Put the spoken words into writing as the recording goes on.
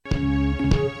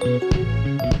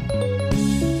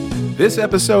This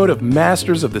episode of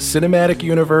Masters of the Cinematic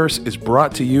Universe is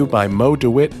brought to you by Mo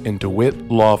DeWitt and DeWitt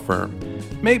Law Firm.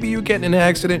 Maybe you get in an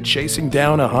accident chasing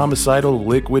down a homicidal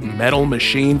liquid metal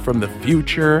machine from the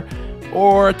future,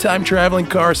 or a time-traveling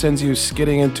car sends you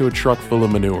skidding into a truck full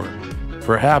of manure.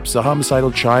 Perhaps a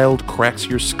homicidal child cracks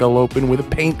your skull open with a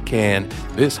paint can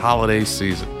this holiday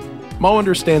season. Mo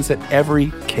understands that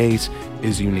every case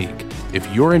is unique.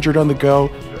 If you're injured on the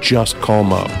go, just call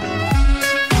Mo.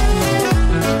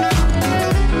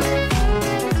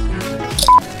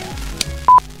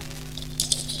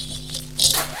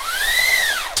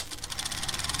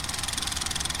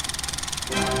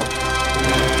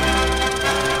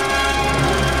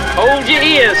 Hold your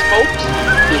ears, folks.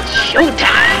 It's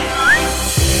showtime.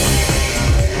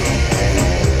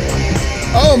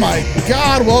 Oh my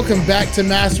God, welcome back to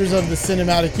Masters of the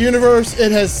Cinematic Universe.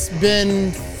 It has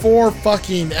been for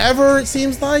fucking ever, it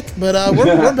seems like, but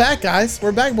we're back, guys.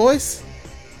 We're back, boys.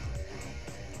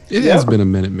 It has been a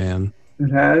minute, man.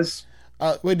 It has.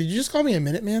 Wait, did you just call me a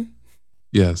minute man?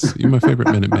 Yes, you're my favorite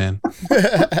minute man.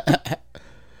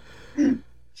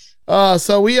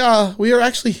 So we are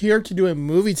actually here to do a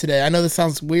movie today. I know this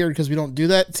sounds weird because we don't do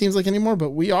that, it seems like, anymore, but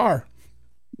we are.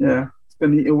 Yeah,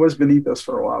 it was beneath us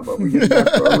for a while, but we get back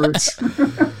to our roots.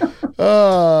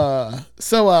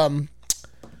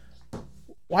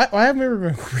 Why haven't we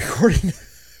been recording?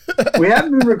 We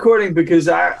haven't been recording because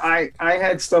I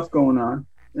had stuff going on,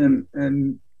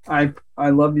 and I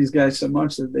love these guys so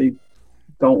much that they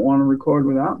don't want to record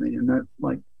without me, and that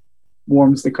like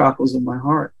warms the cockles of my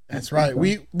heart. That's right.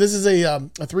 This is a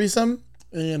threesome,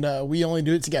 and we only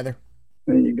do it together.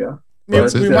 There you go.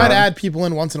 We might add people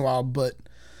in once in a while, but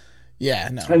yeah,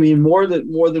 no. I mean, more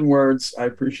than words. I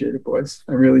appreciate it, boys.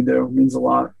 I really do. It means a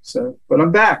lot. So, but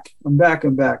I'm back.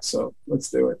 So let's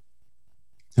do it.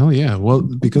 Hell yeah. Well,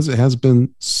 because it has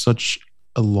been such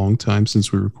a long time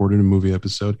since we recorded a movie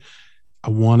episode,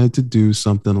 I wanted to do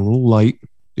something a little light,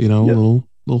 a little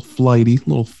flighty, a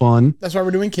little fun. That's why we're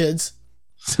doing kids.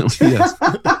 So, yes.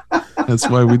 That's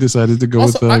why we decided to go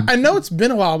also, with I know it's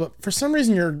been a while, but for some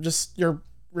reason your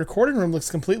recording room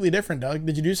looks completely different, Doug.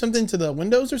 Did you do something to the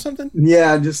windows or something?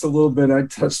 Yeah, just a little bit. I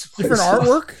touched the different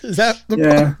artwork. Is that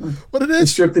what it is? I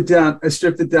stripped it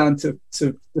down to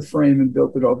the frame and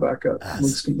built it all back up. It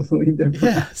looks completely different.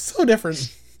 Yeah, so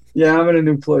different. Yeah, I'm in a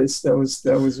new place. That was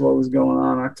what was going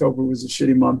on. October was a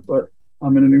shitty month, but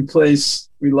I'm in a new place.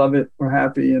 We love it. We're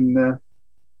happy, and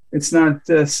it's not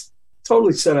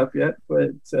totally set up yet, but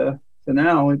for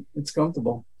now it's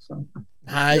comfortable. So.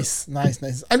 Nice.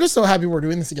 I'm just so happy we're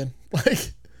doing this again.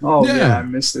 Yeah, I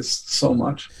miss this so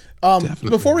much.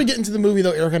 Before we get into the movie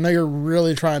though, Eric, I know you're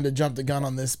really trying to jump the gun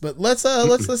on this, but let's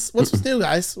what's new,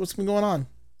 guys? What's been going on?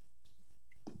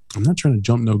 I'm not trying to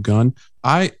jump no gun.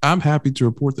 I'm happy to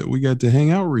report that we got to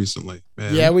hang out recently,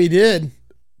 man. Yeah, we did.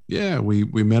 Yeah, we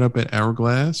met up at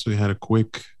Hourglass. We had a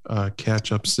quick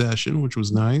catch up session, which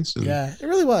was nice. And yeah, it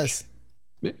really was.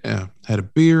 Yeah, had a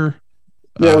beer.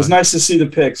 Yeah, it was nice to see the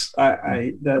pics.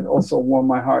 I that also warmed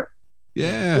my heart.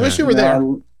 Yeah, I wish you were there.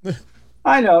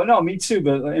 I know, no, me too.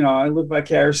 But I live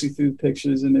vicariously through the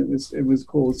pictures, and it was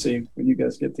cool to see when you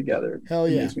guys get together. Hell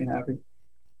yeah, it makes me happy.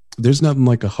 There's nothing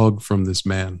like a hug from this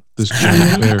man, this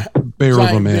giant bear of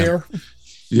a man. Bear.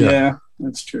 Yeah,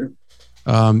 that's true.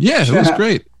 Yeah, it was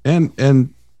great.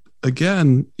 And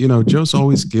again, Joe's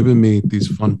always given me these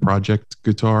fun project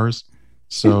guitars,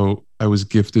 so I was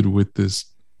gifted with this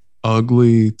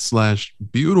ugly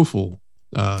 / beautiful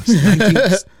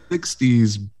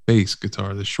 1960s bass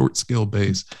guitar, the short scale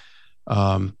bass.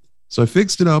 So I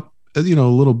fixed it up, a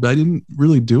little bit. I didn't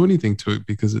really do anything to it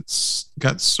because it's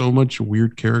got so much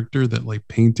weird character that like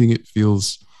painting it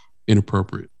feels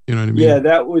inappropriate. You know what I mean? Yeah,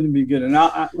 that wouldn't be good. And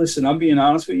listen, I'm being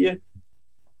honest with you.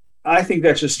 I think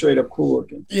that's just straight up cool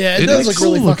looking. Yeah, it does look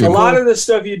really fucking cool. A lot cool. of the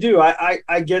stuff you do,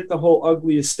 I get the whole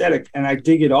ugly aesthetic and I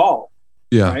dig it all.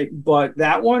 Yeah. Right. But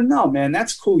that one, no, man,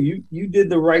 that's cool. You did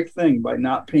the right thing by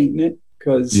not painting it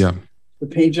because the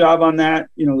paint job on that,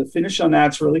 the finish on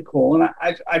that's really cool. And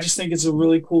I just think it's a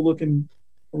really cool looking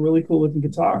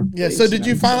guitar. Yeah. So did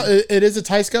you find it is a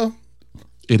Teisco?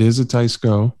 It is a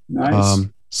Teisco. Nice.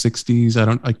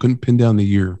 60s. I couldn't pin down the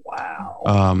year.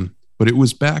 Wow. But it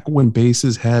was back when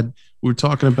basses we were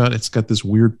talking about, it's got this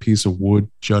weird piece of wood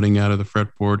jutting out of the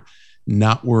fretboard,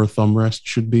 not where a thumb rest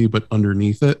should be, but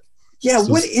underneath it. Yeah,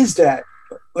 what is that?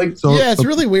 It's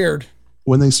really weird.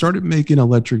 When they started making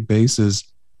electric basses,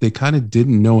 they kind of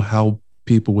didn't know how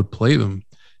people would play them.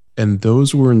 And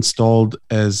those were installed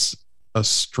as a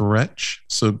stretch.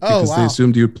 So because they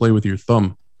assumed you would play with your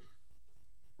thumb.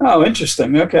 Oh,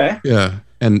 interesting. Okay. Yeah.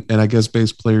 And I guess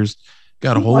bass players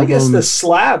got a hold I of guess them. the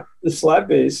slap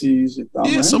bass you use your thumb,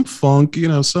 Yeah, right? some funk,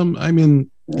 some, I mean,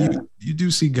 Yeah. you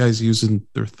do see guys using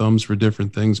their thumbs for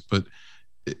different things, but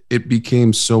it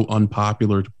became so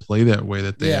unpopular to play that way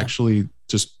that they actually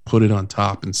just put it on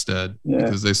top instead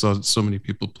because they saw so many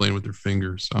people playing with their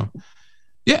fingers. So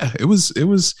yeah, it was,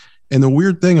 and the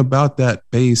weird thing about that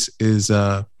bass is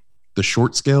the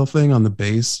short scale thing on the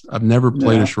bass. I've never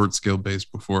played a short scale bass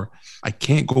before. I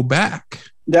can't go back.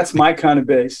 That's my kind of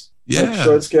bass. Yeah. Like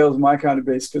short scale is my kind of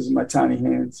bass because of my tiny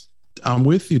hands. I'm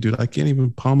with you, dude. I can't even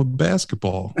palm a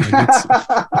basketball. Like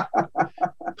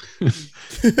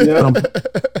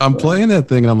I'm playing that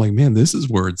thing and I'm like, man, this is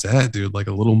where it's at, dude. Like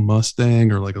a little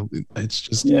Mustang or it's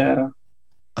just,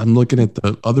 I'm looking at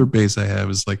the other bass I have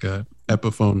is like a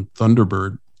Epiphone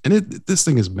Thunderbird. And this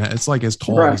thing is it's like as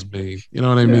tall as me. You know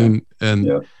what I mean?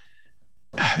 And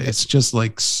it's just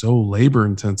like so labor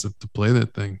intensive to play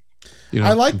that thing.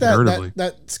 I like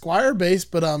that Squire bass,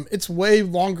 but it's way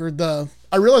longer.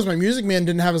 I realized my Music Man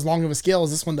didn't have as long of a scale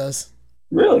as this one does.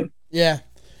 Really? Yeah.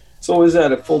 So is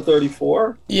that a full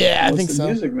 34? Yeah, I think so.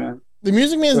 Music Man. The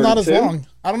Music Man is not as long.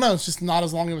 I don't know. It's just not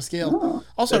as long of a scale. Oh,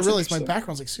 also, I realized my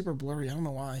background's like super blurry. I don't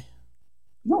know why.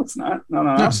 No, it's not. No,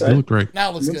 you look great. Now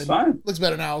it looks good. Fine. Looks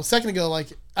better now. A second ago,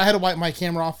 I had to wipe my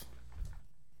camera off.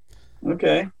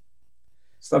 Okay.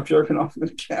 Stop jerking off the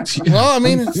camera. Well, I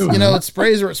mean, it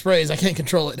sprays or it sprays. I can't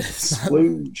control it.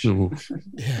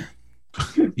 Yeah.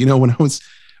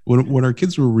 When our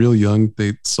kids were real young,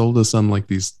 they sold us on like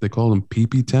these, they called them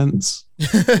pee-pee tents.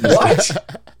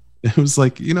 What? It was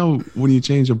like, when you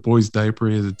change a boy's diaper,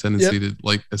 he has a tendency to,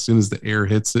 like, as soon as the air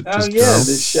hits it, just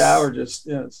the shower just,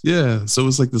 Yeah, so it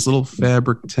was like this little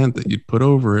fabric tent that you'd put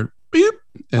over it. Beep,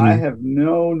 and I have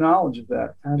no knowledge of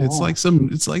that at it's all.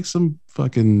 It's like some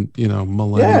fucking,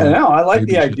 millennial. Yeah, no, I like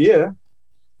the idea.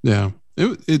 Yeah,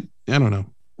 it I don't know.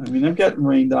 I mean, I've gotten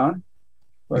rained on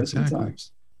quite some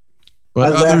times.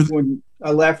 But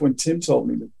I laughed when Tim told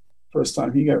me the first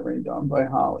time he got rained on by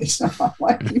Holly. So I'm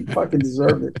like, you fucking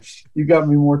deserve it. You got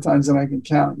me more times than I can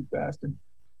count, you bastard.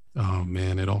 Oh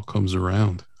man, it all comes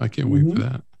around. I can't wait for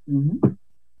that. Mm-hmm.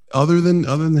 Other than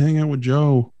hang out with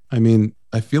Joe, I mean,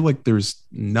 I feel like there's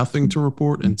nothing to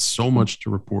report and so much to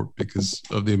report because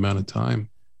of the amount of time,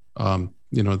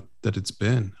 that it's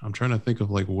been. I'm trying to think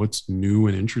of like what's new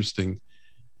and interesting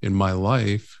in my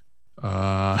life.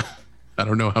 I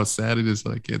don't know how sad it is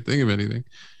that I can't think of anything,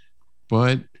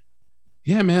 but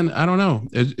yeah, man, I don't know.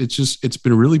 It's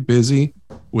been really busy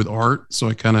with art. So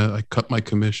I cut my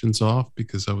commissions off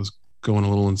because I was going a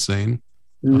little insane.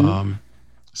 Mm-hmm.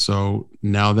 So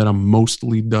now that I'm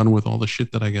mostly done with all the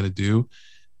shit that I got to do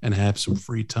and have some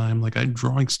free time, like I'm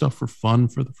drawing stuff for fun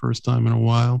for the first time in a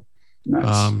while.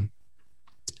 Nice.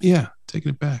 Yeah, taking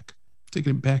it back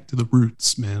to the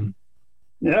roots, man.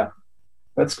 Yeah,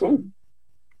 that's cool.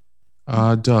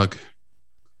 Doug,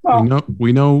 well,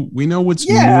 we know what's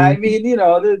new. I mean,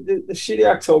 the shitty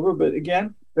October, but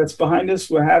again, that's behind us.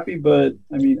 We're happy, but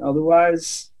I mean,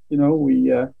 otherwise,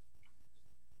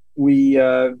 we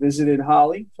visited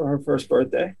Holly for her first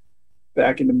birthday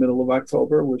back in the middle of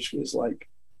October, which was like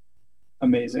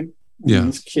amazing. I mean,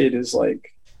 this kid is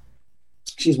like,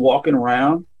 she's walking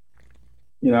around,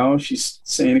 she's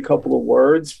saying a couple of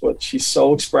words, but she's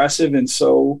so expressive and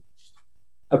so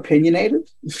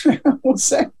opinionated. We'll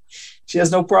say she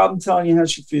has no problem telling you how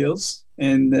she feels,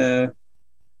 and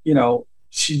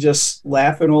she's just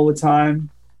laughing all the time.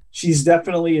 She's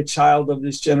definitely a child of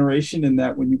this generation in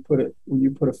that when you put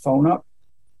a phone up,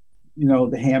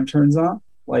 the ham turns on.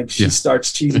 Like she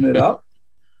starts cheesing it up,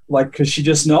 like because she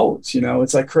just knows.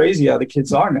 It's like crazy how the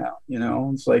kids are now.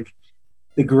 It's like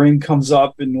the grin comes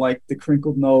up and like the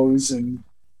crinkled nose, and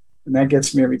that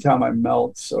gets me every time I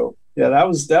melt. So yeah, that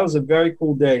was a very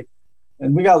cool day,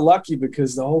 and we got lucky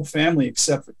because the whole family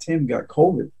except for Tim got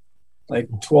COVID, like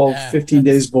 15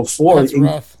 days before.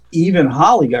 Even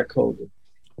Holly got COVID.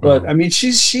 But I mean,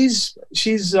 she's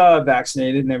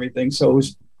vaccinated and everything. So it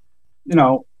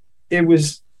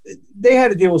was, they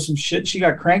had to deal with some shit. She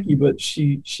got cranky, but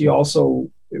she also,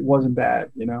 it wasn't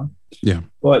bad, Yeah.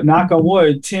 But knock on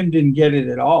wood, Tim didn't get it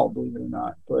at all, believe it or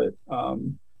not. But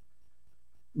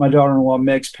my daughter-in-law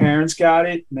Meg's parents got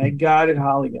it. Meg got it.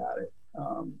 Holly got it.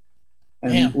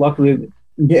 And luckily,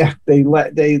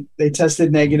 they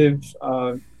tested negative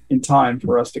in time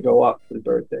for us to go up for the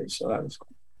birthday. So that was cool.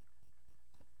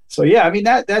 So yeah, I mean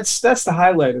that's the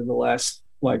highlight of the last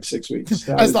like 6 weeks.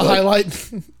 As the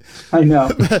highlight. I know.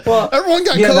 Well, everyone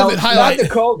got COVID. Highlight.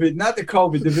 Not the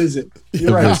COVID, the visit.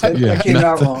 You're right. That came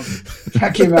out wrong.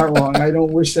 That came out wrong. I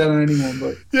don't wish that on anyone,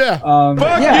 but yeah.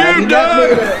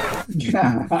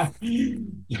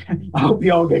 I hope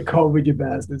you all get COVID, you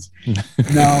bastards.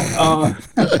 No.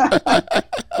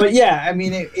 But yeah, I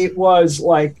mean, it was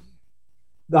like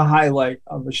the highlight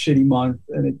of a shitty month,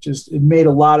 and it made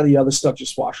a lot of the other stuff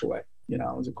just wash away. You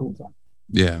know, it was a cool time.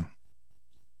 Yeah.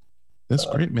 That's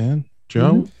great, man.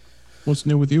 Joe, what's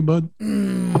new with you, bud?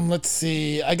 Let's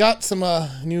see. I got some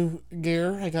new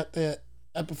gear. I got the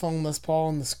Epiphone Les Paul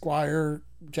and the Squire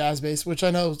jazz bass, which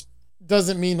I know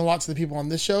doesn't mean a lot to the people on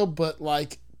this show, but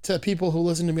like to people who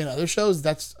listen to me on other shows,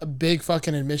 that's a big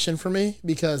fucking admission for me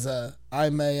because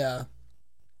I'm a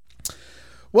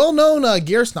well-known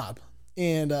gear snob.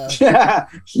 And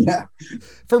yeah,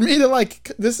 for me to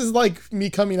like, this is like me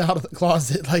coming out of the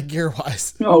closet, like gear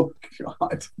wise. Oh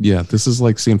God. Yeah, this is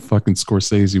like seeing fucking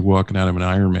Scorsese walking out of an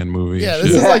Iron Man movie. Yeah,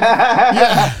 this is like,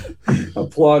 yeah,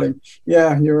 applauding.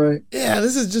 Yeah, you're right. Yeah,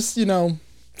 this is just, you know,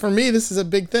 for me, this is a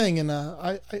big thing, and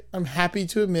I'm happy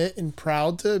to admit and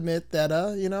proud to admit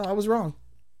that you know, I was wrong.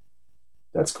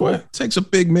 That's cool. Well, it takes a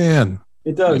big man.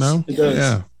 It does. You know? It does.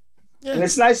 Yeah. And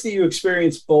it's nice that you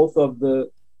experience both of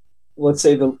the, let's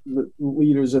say the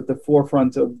leaders at the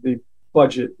forefront of the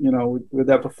budget, you know, with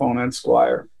Epiphone and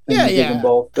Squire. And you give them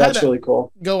both. That's really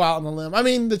cool. Go out on the limb. I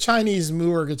mean, the Chinese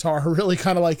Moore guitar really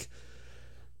kind of like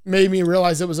made me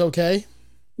realize it was okay.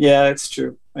 Yeah, it's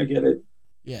true. I get it.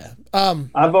 Yeah.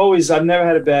 I've never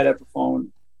had a bad Epiphone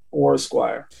or a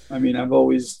Squire. I mean, I've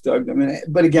always dug them.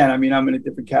 But again, I mean, I'm in a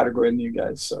different category than you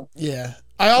guys. So yeah.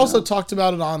 I also talked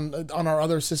about it on our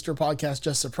other sister podcast,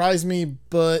 Just Surprise Me,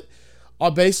 but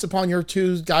based upon your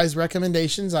two guys'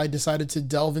 recommendations, I decided to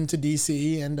delve into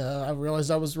DC, and I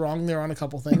realized I was wrong there on a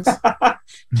couple things.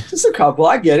 Just a couple.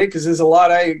 I get it, because there's a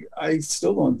lot I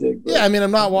still don't dig. But. Yeah, I mean,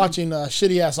 I'm not watching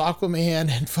shitty-ass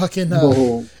Aquaman and fucking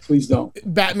please don't.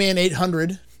 Batman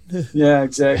 800. Yeah,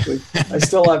 exactly. I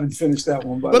still haven't finished that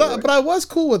one, but I was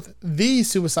cool with the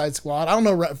Suicide Squad. I don't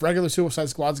know if regular Suicide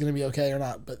Squad's going to be okay or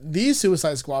not, but the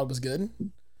Suicide Squad was good.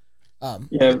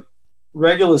 Yeah,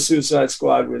 regular Suicide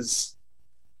Squad was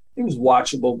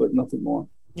watchable, but nothing more.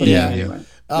 But anyway, it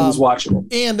was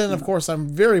watchable. And then, of course, I'm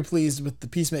very pleased with the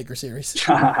Peacemaker series.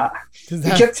 I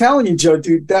kept telling you, Joe,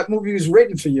 dude, that movie was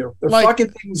written for you. The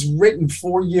fucking thing was written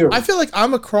for you. I feel like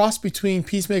I'm a cross between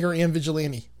Peacemaker and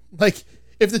Vigilante. Like,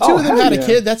 if the two of them had a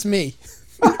kid, that's me.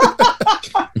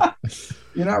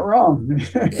 You're not wrong.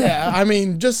 Yeah, I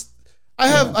mean, I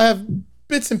have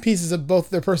bits and pieces of both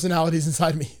their personalities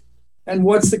inside me. And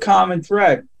what's the common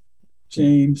thread?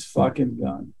 James fucking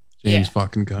Gunn. James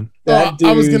fucking Gunn.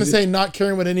 I was gonna say not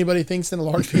caring what anybody thinks in a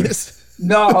large penis.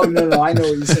 No. I know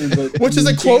what you're saying, but which is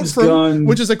a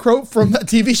quote from that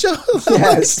TV show.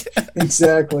 Yes,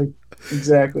 exactly.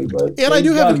 But and I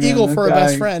do have an eagle for a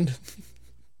best friend.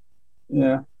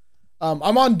 Yeah.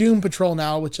 I'm on Doom Patrol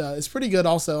now, which is pretty good.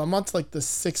 Also, I'm on to like the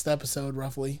 6th episode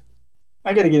roughly.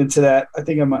 I got to get into that. I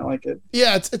think I might like it.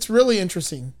 Yeah, it's really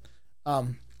interesting. I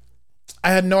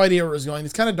had no idea where it was going.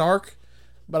 It's kind of dark,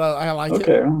 but I like it.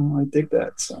 Okay, well, I dig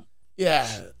that. So yeah,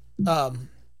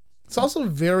 it's also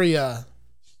very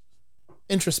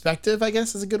introspective, I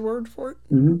guess is a good word for it.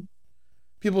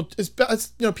 Mm-hmm.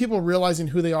 It's people realizing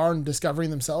who they are and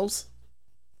discovering themselves.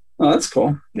 Oh, that's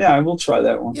cool. Yeah, I will try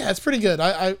that one. Yeah, it's pretty good.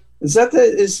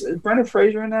 Is Brendan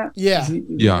Fraser in that? Yeah. Is he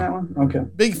in that one? Okay.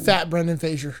 Big fat Brendan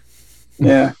Fraser.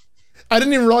 Yeah. I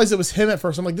didn't even realize it was him at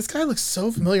first. I'm like, this guy looks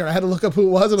so familiar. I had to look up who it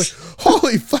was. I'm like,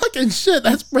 holy fucking shit,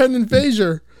 that's Brendan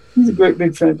Fraser. He's a great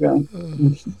big fan guy.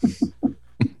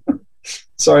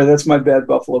 Sorry, that's my bad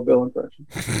Buffalo Bill impression.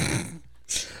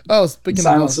 Oh, speaking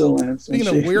of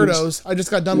weirdos, I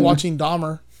just got done watching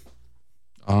Dahmer.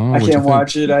 I can't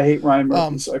watch it. I hate Ryan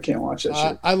Murphy, so I can't watch that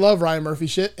shit. I love Ryan Murphy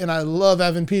shit, and I love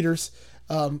Evan Peters.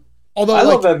 Although I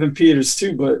love Evan Peters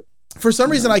too, but for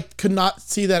some reason I could not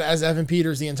see that as Evan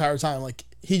Peters the entire time. Like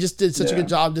he just did such a good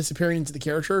job disappearing into the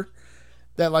character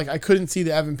that like I couldn't see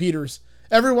the Evan Peters.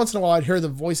 Every once in a while I'd hear the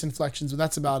voice inflections, but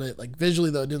that's about it. Like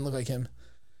visually though, it didn't look like him.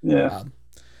 Yeah.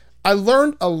 I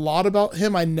learned a lot about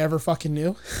him I never fucking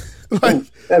knew. Like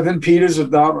Evan Peters or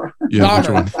Dahmer? Yeah,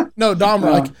 Dahmer. No,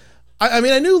 Dahmer. Like I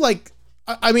mean, I knew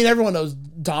everyone knows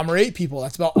Dahmer ate people.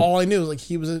 That's about all I knew. Like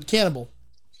he was a cannibal.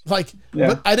 Like,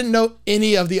 but I didn't know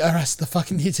any of the rest of the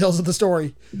fucking details of the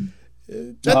story.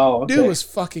 That dude was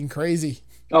fucking crazy.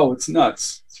 Oh, it's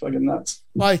nuts. It's fucking nuts.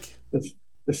 Like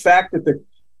the fact that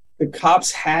the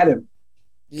cops had him.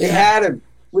 They had him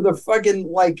with a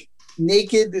fucking like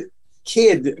naked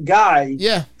guy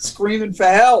screaming for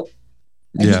help.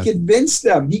 And he convinced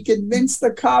them. He convinced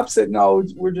the cops that no,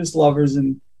 we're just lovers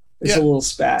and it's a little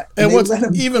spat. And what's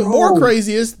even more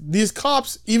crazy is these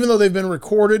cops, even though they've been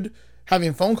recorded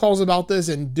having phone calls about this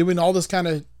and doing all this kind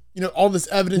of, all this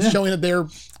evidence showing that they're,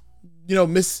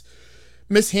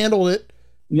 mishandled it.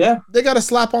 Yeah. They got a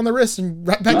slap on the wrist and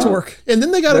right back to work. And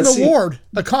then they got an award,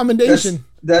 a commendation.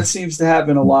 That seems to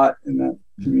happen a lot in that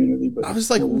community, but I was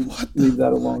like, what? Leave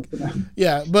that alone for now.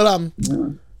 Yeah. But,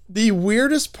 the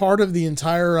weirdest part of the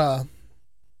entire,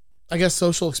 I guess,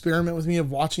 social experiment with me of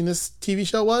watching this TV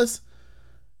show was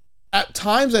at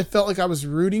times I felt like I was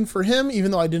rooting for him,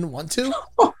 even though I didn't want to,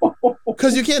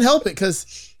 because you can't help it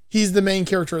because he's the main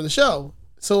character of the show.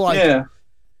 So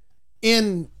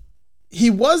and he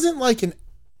wasn't like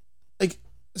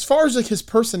as far as like his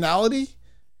personality,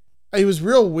 he was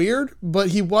real weird, but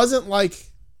he wasn't like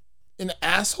an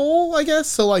asshole, I guess.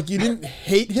 So like you didn't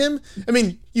hate him. I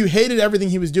mean, you hated everything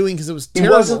he was doing because it was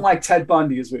terrible. He wasn't like Ted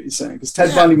Bundy is what you're saying, because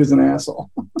Ted Bundy was an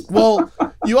asshole. Well,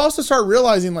 you also start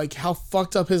realizing like how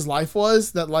fucked up his life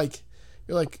was, that like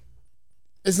you're like,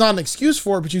 it's not an excuse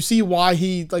for it, but you see why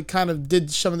he like kind of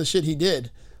did some of the shit he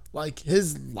did. Like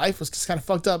his life was just kind of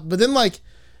fucked up. But then like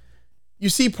you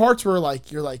see parts where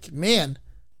like you're like, man,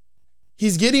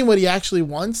 he's getting what he actually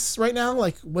wants right now,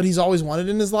 like what he's always wanted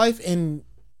in his life, and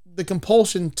the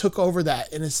compulsion took over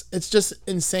that, and it's just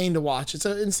insane to watch. It's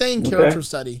an insane character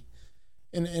study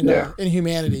in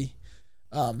humanity.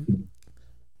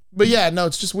 But yeah, no,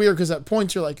 it's just weird because at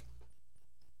points you're like,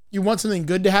 you want something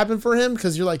good to happen for him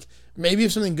because you're like, maybe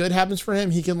if something good happens for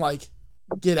him, he can like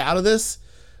get out of this.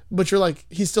 But you're like,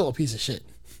 he's still a piece of shit.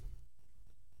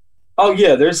 Oh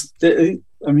yeah,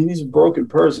 he's a broken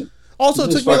person. Also,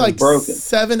 it took me like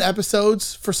 7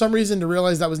 episodes for some reason to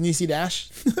realize that was Niecy Dash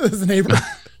as the neighbor.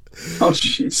 Oh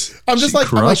jeez, I'm just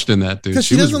crushed in that, dude. Because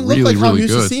she doesn't look like how I'm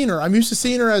used to seeing her. I'm used to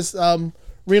seeing her as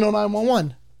Reno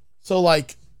 911. So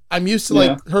like I'm used to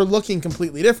like her looking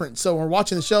completely different. So we're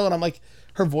watching the show and I'm like,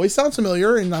 her voice sounds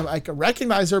familiar and I can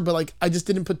recognize her, but like I just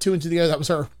didn't put 2 and 2 together. That was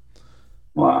her.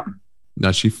 Wow.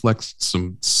 Now she flexed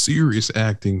some serious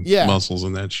acting muscles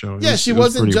in that show. She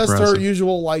wasn't just her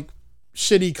usual like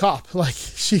shitty cop. Like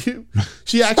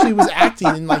she actually was acting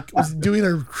and like was doing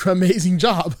an amazing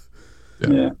job.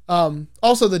 Yeah.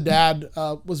 Also the dad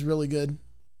was really good.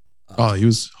 Oh, he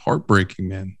was heartbreaking,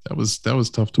 man. That was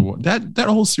tough to watch. That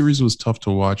whole series was tough to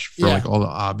watch for like all the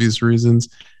obvious reasons,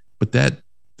 but that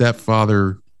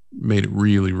father made it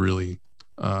really, really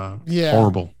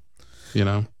horrible.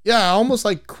 Yeah, I almost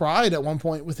like cried at one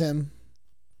point with him.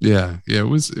 Yeah, it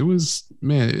was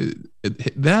man.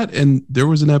 That, and there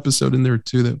was an episode in there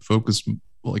too that focused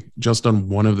like just on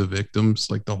one of the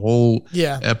victims. Like the whole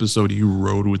episode, you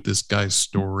rode with this guy's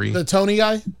story. The Tony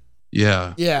guy.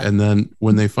 Yeah. And then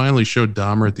when they finally showed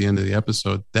Dahmer at the end of the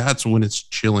episode, that's when it's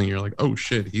chilling. You're like, oh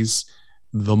shit, he's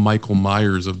the Michael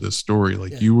Myers of this story.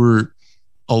 Like you were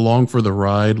along for the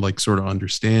ride, like sort of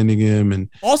understanding him. And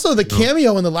also the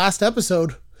cameo in the last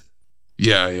episode.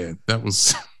 Yeah. That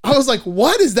was, I was like,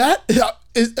 what is that?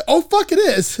 Oh fuck, it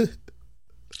is.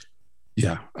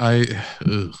 Yeah. I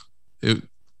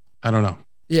don't know.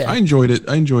 Yeah. I enjoyed it,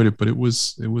 but it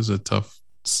was a tough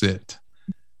sit.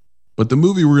 But the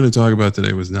movie we're going to talk about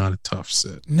today was not a tough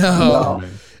sit. No.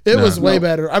 It was way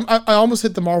better. I almost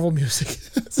hit the Marvel music.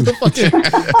 It's a fucking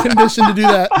condition to do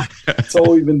that. That's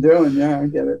all we've been doing. Yeah, I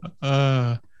get it.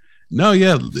 No,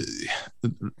 yeah.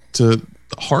 To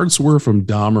hard swerve from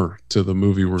Dahmer to the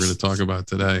movie we're going to talk about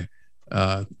today.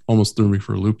 Almost threw me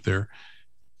for a loop there.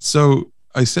 So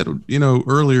I said,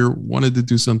 earlier, wanted to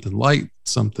do something light,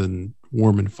 something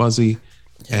warm and fuzzy.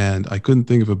 And I couldn't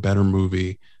think of a better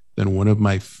movie than one of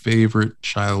my favorite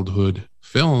childhood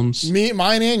films.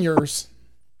 Mine and yours.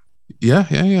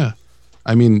 Yeah.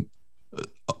 I mean,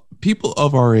 people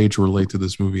of our age relate to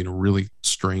this movie in a really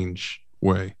strange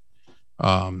way.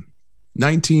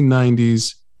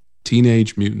 1990s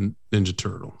Teenage Mutant Ninja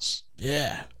Turtles.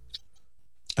 Yeah.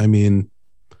 I mean,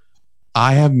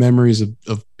 I have memories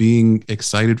of being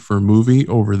excited for a movie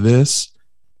over this.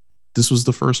 This was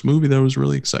the first movie that I was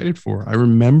really excited for. I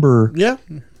remember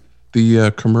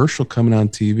the commercial coming on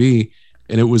TV,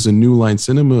 and it was a New Line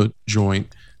Cinema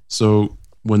joint. So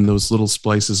when those little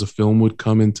splices of film would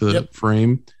come into the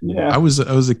frame, I was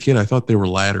a kid. I thought they were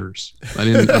ladders. I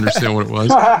didn't understand what it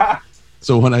was.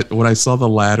 So when I saw the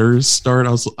ladders start,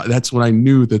 that's when I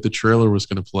knew that the trailer was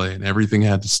going to play, and everything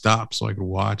had to stop so I could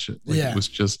watch it. It was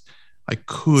just, I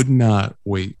could not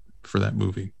wait for that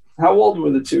movie. How old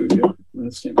were the two of you when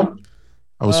this came out?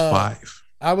 I was 5.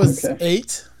 I was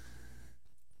 8.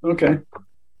 Okay.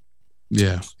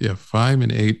 Yeah. 5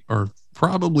 and 8 are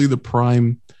probably the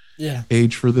prime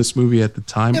age for this movie at the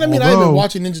time. And I mean, I've been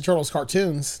watching Ninja Turtles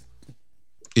cartoons.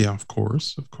 Yeah, of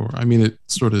course. I mean, it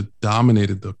sort of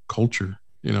dominated the culture,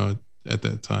 at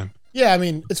that time. Yeah, I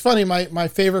mean, it's funny. My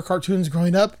favorite cartoons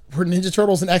growing up were Ninja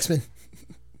Turtles and X-Men.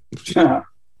 How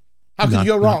could you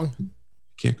go wrong?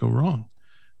 Can't go wrong.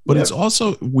 But it's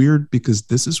also weird because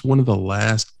this is one of the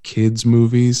last kids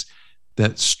movies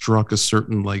that struck a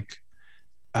certain, like,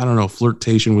 I don't know,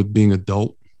 flirtation with being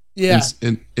adult. Yeah.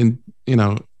 And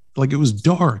like it was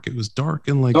dark. It was dark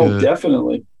in like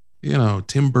definitely.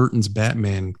 Tim Burton's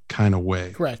Batman kind of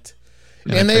way. Correct.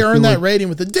 And they earned that rating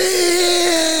with the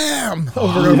damn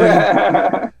over and over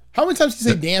again. How many times do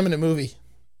you say damn in a movie?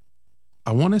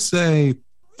 I want to say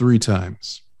 3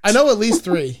 times. I know at least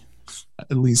 3.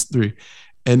 At least 3.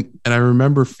 And I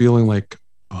remember feeling like,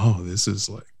 oh, this is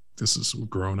some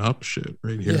grown up shit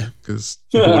right here. Because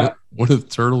one of the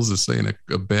turtles is saying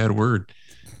a bad word.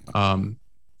 We're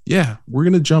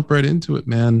going to jump right into it,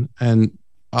 man. And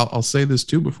I'll say this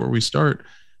too before we start.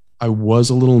 I was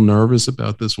a little nervous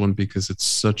about this one because it's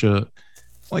such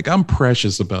I'm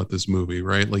precious about this movie,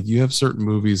 right? Like you have certain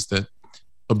movies that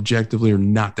objectively are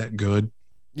not that good.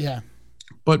 Yeah.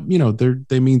 But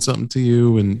they mean something to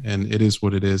you and it is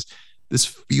what it is. This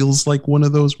feels like one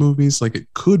of those movies. Like it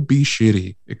could be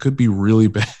shitty. It could be really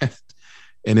bad.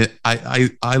 And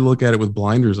I look at it with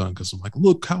blinders on because I'm like,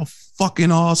 look how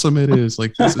fucking awesome it is.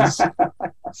 Like this is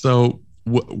so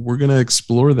we're going to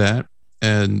explore that.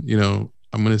 And,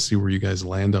 I'm going to see where you guys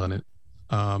land on it.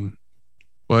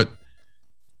 But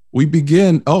we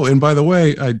begin. Oh, and by the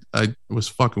way, I was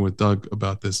fucking with Doug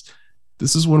about this.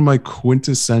 This is one of my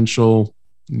quintessential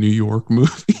New York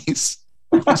movies.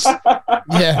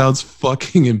 Sounds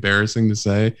fucking embarrassing to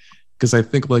say because I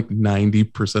think like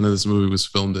 90% of this movie was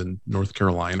filmed in North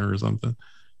Carolina or something.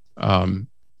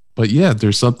 But yeah,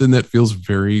 there's something that feels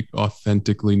very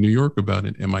authentically New York about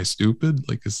it. Am I stupid?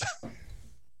 Like,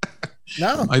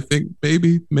 no, I think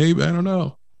maybe, I don't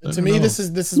know. To me, this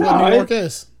is what New York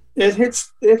is. It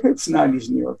hits 90s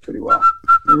New York pretty well.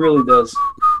 It really does.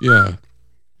 Yeah.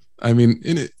 I mean,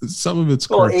 some of it's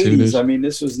cartoonish. 80s. I mean,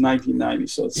 this was 1990,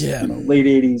 so it's late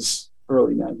 80s,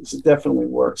 early 90s. It definitely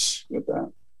works with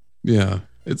that. Yeah,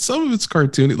 some of it's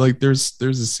cartoony. Like there's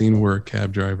a scene where a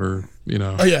cab driver,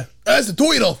 Oh yeah, that's a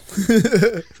Tweedle.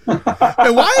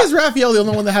 And why is Raphael the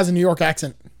only one that has a New York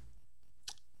accent?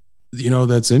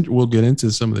 We'll get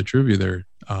into some of the trivia there.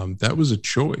 That was a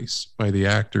choice by the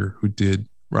actor who did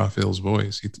Raphael's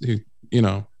voice. He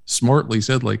smartly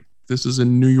said like, this is a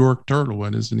New York turtle.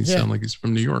 Why doesn't he sound like he's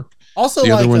from New York? Also,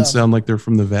 the other ones sound like they're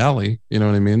from the Valley. You know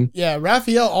what I mean? Yeah,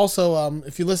 Raphael also,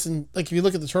 if you look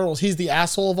at the turtles, he's the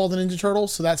asshole of all the Ninja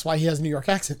Turtles, so that's why he has a New York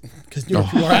accent because New York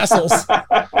people are assholes.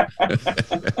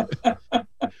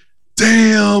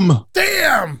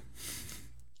 Damn.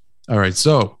 All right,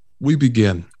 so we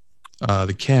begin.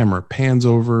 The camera pans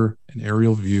over an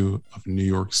aerial view of New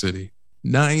York City,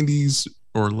 90s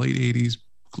or late 80s,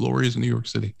 glorious New York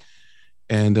City.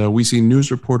 And we see news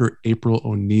reporter April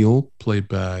O'Neil, played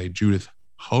by Judith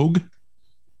Hogue.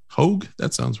 Hogue?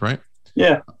 That sounds right.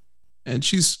 Yeah. And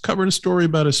she's covered a story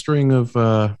about a string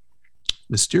of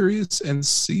mysterious and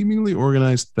seemingly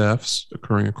organized thefts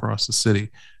occurring across the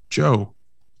city. Joe.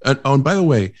 And by the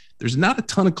way, there's not a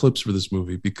ton of clips for this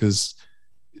movie because,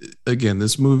 again,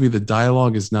 this movie, the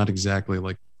dialogue is not exactly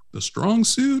like the strong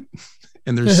suit.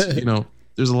 And there's,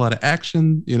 there's a lot of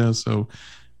action, so...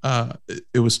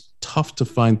 it was tough to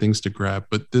find things to grab,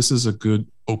 but this is a good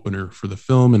opener for the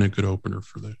film and a good opener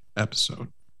for the episode.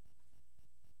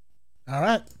 All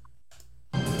right.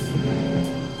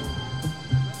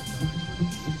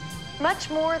 Much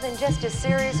more than just a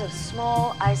series of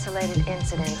small, isolated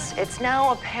incidents, it's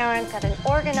now apparent that an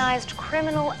organized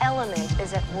criminal element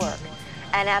is at work.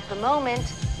 And at the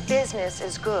moment, business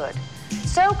is good.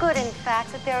 So good, in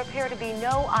fact, that there appear to be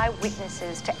no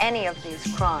eyewitnesses to any of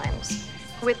these crimes.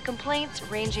 With complaints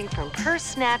ranging from purse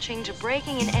snatching to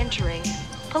breaking and entering,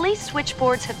 police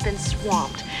switchboards have been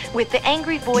swamped with the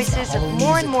angry voices of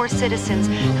more and more citizens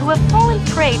who have fallen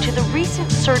prey to the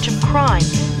recent surge of crime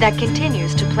that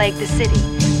continues to plague the city.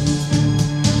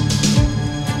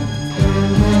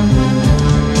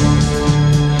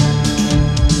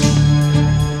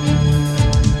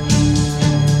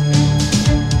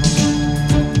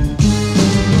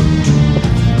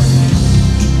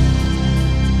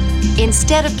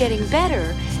 Instead of getting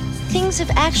better, things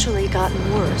have actually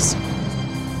gotten worse.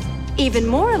 Even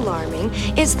more alarming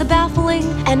is the baffling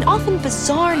and often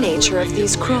bizarre nature of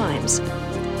these crimes.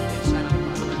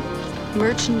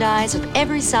 Merchandise of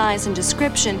every size and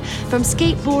description, from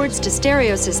skateboards to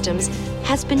stereo systems,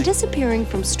 has been disappearing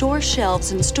from store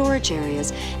shelves and storage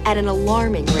areas at an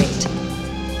alarming rate.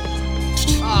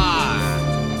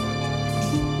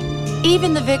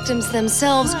 Even the victims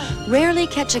themselves rarely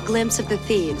catch a glimpse of the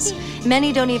thieves.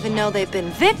 Many don't even know they've been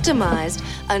victimized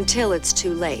until it's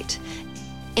too late.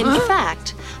 In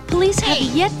fact, police have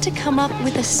yet to come up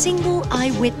with a single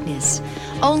eyewitness.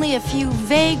 Only a few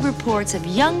vague reports of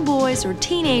young boys or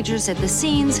teenagers at the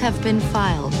scenes have been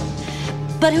filed.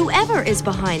 But whoever is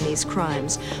behind these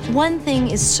crimes, one thing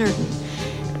is certain.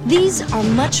 These are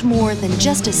much more than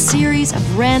just a series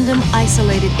of random,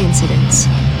 isolated incidents.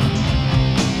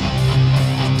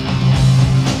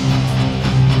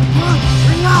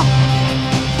 Bring up!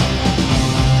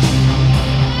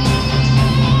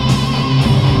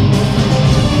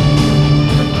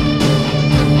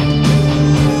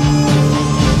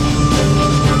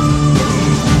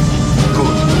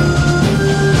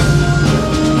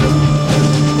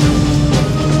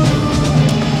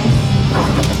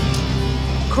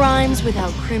 Crimes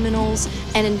without criminals,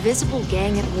 an invisible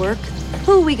gang at work.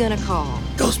 Who are we gonna call?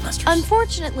 Ghostbusters.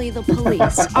 Unfortunately, the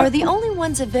police are the only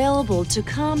ones available to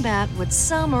combat what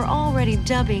some are already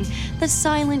dubbing the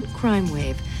silent crime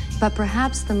wave. But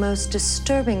perhaps the most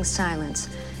disturbing silence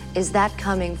is that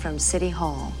coming from City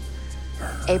Hall.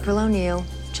 April O'Neil,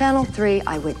 Channel 3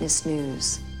 Eyewitness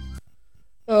News.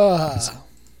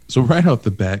 So right off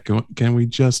the bat, can we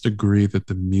just agree that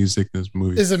the music in this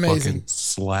movie is amazing? Fucking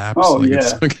slaps. Oh, like, yeah.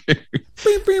 It's okay.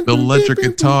 The electric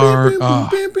guitar.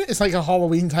 It's like a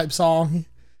Halloween type song.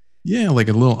 Yeah, like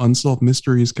a little Unsolved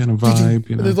Mysteries kind of vibe.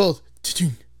 You know? The little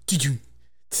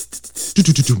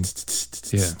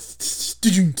Yeah.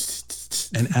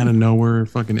 And out of nowhere,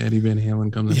 fucking Eddie Van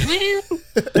Halen comes in.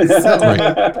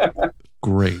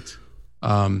 Great.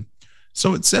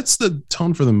 So it sets the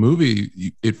tone for the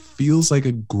movie. It feels like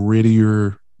a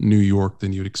grittier New York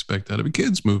than you'd expect out of a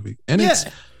kid's movie. And it's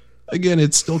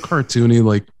still cartoony.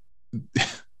 Like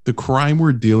the crime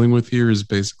we're dealing with here is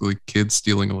basically kids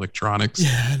stealing electronics.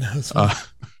 Yeah, I know.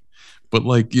 But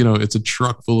like, you know, it's a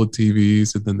truck full of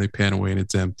TVs and then they pan away and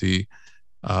it's empty.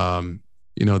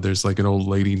 You know, there's like an old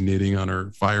lady knitting on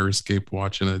her fire escape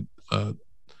watching I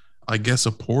guess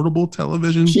a portable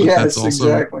television. But Yes, that's also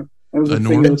exactly. That was a thing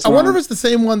enormous. at the I wonder if time. it's the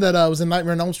same one that was in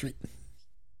Nightmare on Elm Street.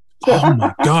 Oh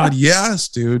my God, yes,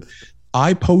 dude.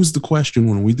 I posed the question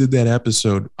when we did that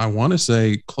episode, I want to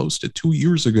say close to 2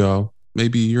 years ago,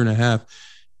 maybe a year and a half.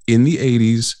 In the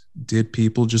 80s, did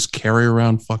people just carry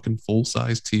around fucking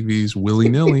full-size TVs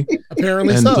willy-nilly?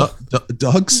 Apparently And so.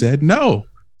 Doug said no.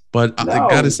 But I No.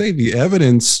 got to say, the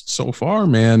evidence so far,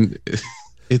 man,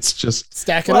 it's just...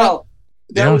 Stack it up.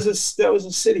 That was a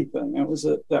city thing. That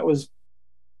was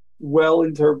well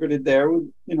interpreted there with,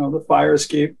 you know, the fire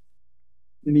escape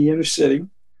in the inner city.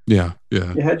 Yeah.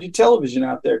 You had your television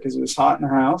out there because it was hot in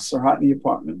the house or hot in the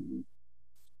apartment.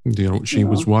 You know, she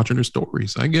was watching her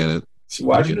stories. I get it. So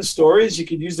watching the stories, you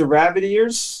could use the rabbit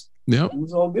ears. Yep. It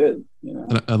was all good. You know,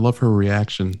 And I love her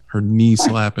reaction, her knee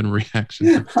slapping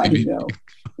reaction. I know.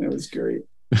 It was great.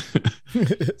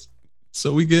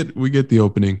 So we get the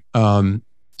opening.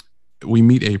 We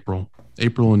meet April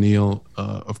O'Neil,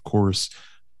 of course.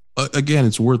 Again,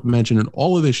 it's worth mentioning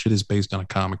all of this shit is based on a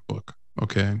comic book.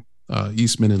 Okay.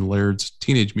 Eastman and Laird's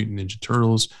Teenage Mutant Ninja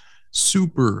Turtles,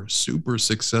 super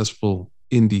successful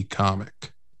indie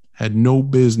comic, had no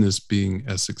business being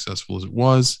as successful as it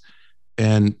was.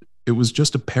 And it was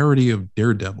just a parody of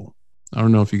Daredevil. I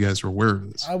don't know if you guys are aware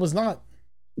of this. I was not.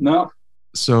 No.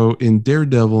 So in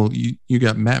Daredevil, you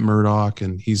got Matt Murdock,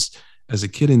 and he's, as a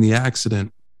kid in the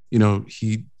accident, you know,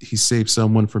 he saves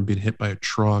someone from being hit by a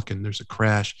truck, and there's a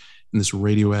crash, and this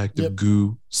radioactive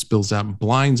goo spills out and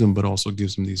blinds him, but also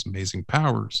gives him these amazing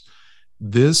powers.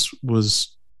 The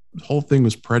whole thing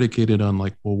was predicated on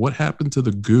like, well, what happened to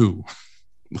the goo?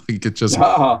 Like it just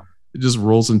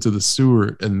rolls into the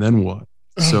sewer, and then what?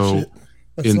 So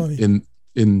in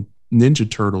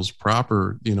Ninja Turtles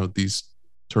proper, you know, these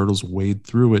turtles wade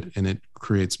through it and it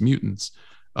creates mutants.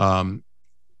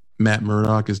 Matt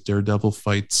Murdock as Daredevil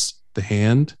fights the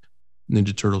hand,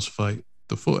 Ninja Turtles fight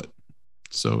the foot.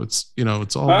 So it's, you know,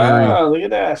 it's all very... look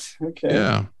at that.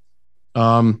 Okay.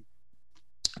 Yeah.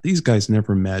 These guys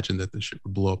never imagined that this shit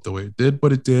would blow up the way it did,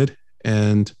 but it did.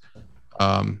 And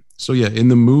so yeah, in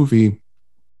the movie,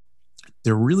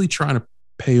 they're really trying to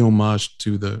pay homage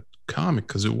to the comic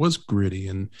because it was gritty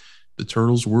and the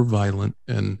turtles were violent.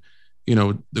 And, you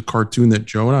know, the cartoon that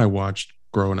Joe and I watched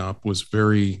growing up was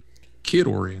very kid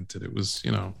oriented. It was,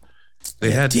 you know,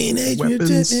 they had Teenage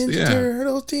weapons. Mutant Ninja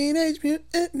Turtles, Teenage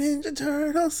Mutant Ninja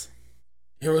Turtles.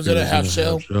 Heroes in a half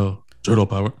shell. Turtle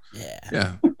power.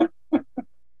 Yeah.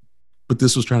 But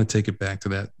this was trying to take it back to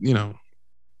that, you know,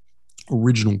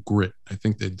 original grit. I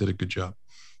think they did a good job.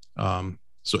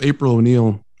 So April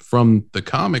O'Neil from the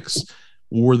comics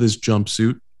wore this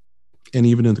jumpsuit and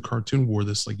even in the cartoon wore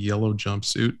this like yellow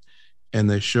jumpsuit. And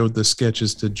they showed the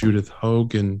sketches to Judith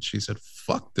Hoag, and she said,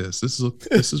 "Fuck this! This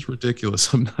is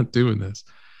ridiculous. I'm not doing this."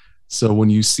 So when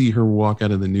you see her walk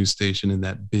out of the news station in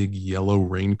that big yellow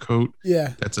raincoat,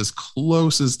 that's as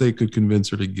close as they could convince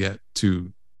her to get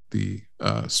to the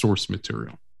source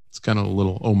material. It's kind of a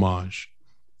little homage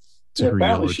to her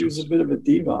apparently yellow. She was a bit of a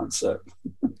diva on set.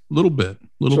 Little bit.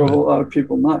 Drove a lot of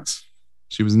people nuts.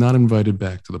 She was not invited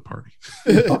back to the party.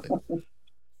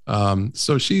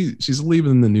 So she's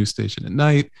leaving the news station at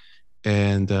night,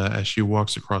 and as she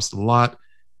walks across the lot,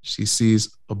 she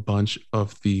sees a bunch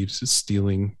of thieves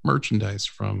stealing merchandise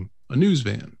from a news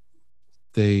van.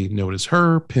 They notice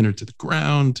her, pin her to the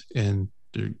ground, and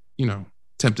they're,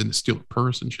 tempting to steal her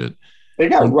purse and shit. They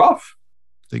got rough.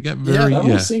 They got very, that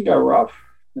whole scene got rough.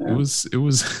 Yeah. It was it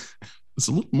was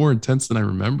a little more intense than I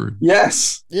remembered.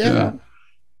 Yes. Yeah.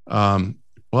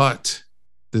 But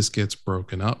this gets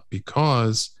broken up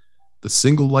because the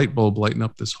single light bulb lighting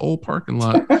up this whole parking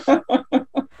lot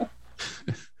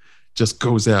just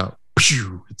goes out.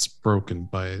 It's broken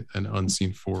by an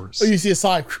unseen force. Oh, you see a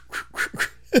sign.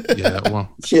 Yeah,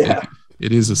 well,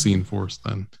 it is a seen force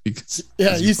then.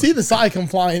 You see the sign come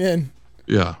flying in.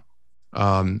 Yeah.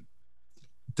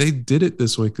 They did it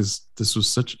this way because this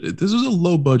was a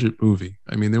low budget movie.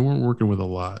 I mean, they weren't working with a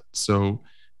lot. So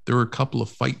there were a couple of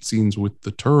fight scenes with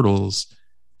the turtles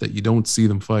that you don't see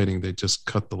them fighting. They just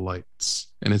cut the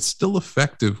lights, and it's still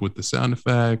effective with the sound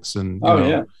effects and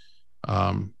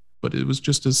but it was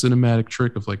just a cinematic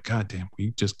trick of like, God damn,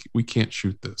 we can't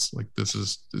shoot this. Like, this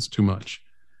is too much.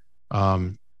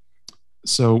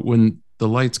 So when the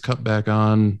lights cut back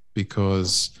on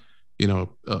because a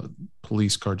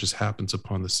police car just happens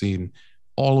upon the scene,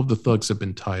 all of the thugs have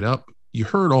been tied up. You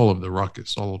heard all of the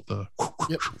ruckus, all of the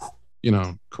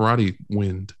karate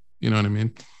wind. You know what I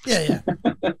mean? Yeah.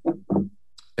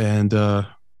 And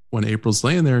when April's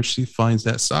laying there, she finds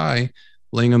that sai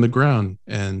laying on the ground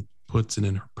and puts it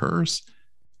in her purse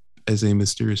as a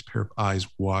mysterious pair of eyes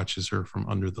watches her from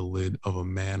under the lid of a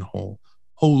manhole.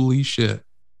 Holy shit.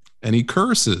 And he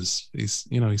curses. He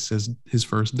says his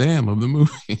first damn of the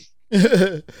movie.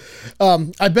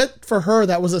 I bet for her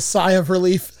that was a sigh of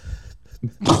relief.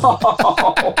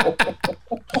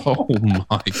 Oh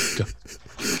my God.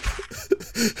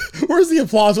 Where's the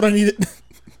applause when I need it?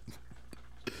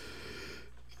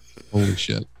 Holy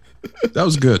shit. That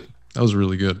was good. That was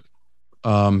really good.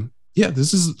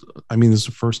 This is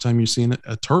the first time you're seeing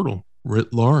a turtle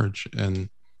writ large and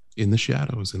in the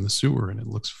shadows in the sewer, and it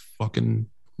looks fucking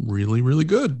really, really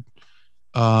good.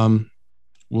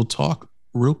 We'll talk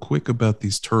real quick about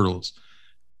these turtles.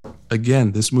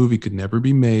 Again, this movie could never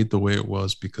be made the way it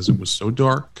was because it was so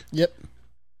dark. Yep.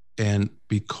 And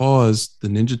because the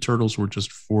Ninja Turtles were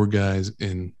just four guys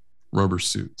in rubber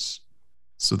suits.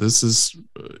 So this is,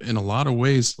 in a lot of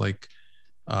ways, like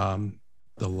the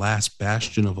last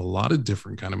bastion of a lot of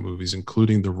different kind of movies,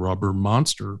 including the Rubber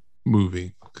Monster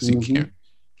movie. Because you can't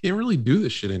really do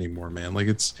this shit anymore, man. Like,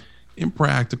 it's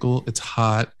impractical. It's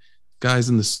hot. Guys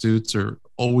in the suits are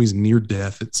always near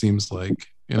death, it seems like.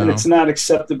 And it's not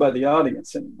accepted by the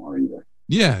audience anymore either.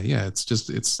 Yeah.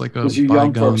 It's like a because you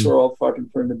young folks are all fucking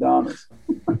prima donnas.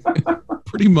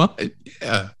 Pretty much,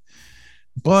 yeah.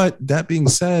 But that being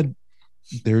said,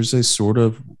 there's a sort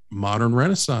of modern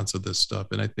renaissance of this stuff,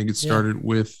 and I think it started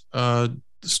with the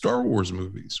Star Wars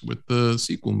movies, with the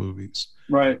sequel movies,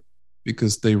 right?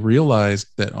 Because they realized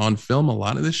that on film, a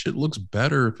lot of this shit looks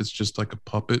better if it's just like a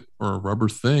puppet or a rubber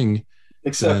thing.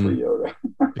 Except for Yoda.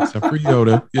 Except for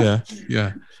Yoda, yeah.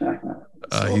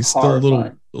 He's still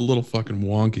a little fucking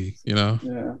wonky, Yeah.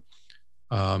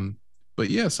 But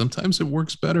yeah, sometimes it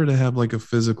works better to have like a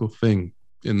physical thing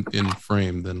in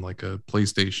frame than like a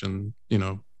PlayStation,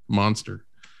 monster.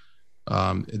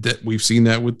 That we've seen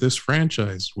that with this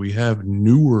franchise. We have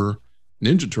newer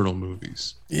Ninja Turtle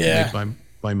movies, made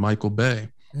by Michael Bay.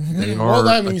 They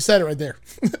are. You said it right there.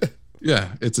 Yeah,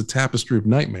 it's a tapestry of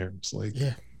nightmares. Like,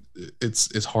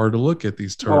 it's hard to look at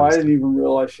these turtles. Oh, I didn't even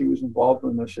realize she was involved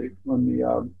in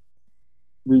the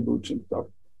reboots and stuff.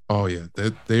 Oh yeah,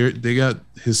 they got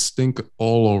his stink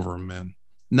all over him, man.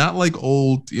 Not like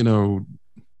old,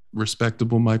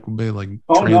 respectable Michael Bay, like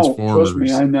Transformers. No, trust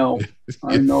me, I know.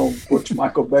 I know which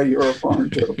Michael Bay you're referring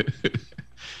to.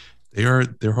 They're.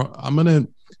 I'm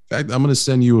gonna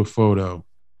send you a photo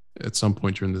at some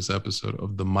point during this episode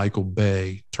of the Michael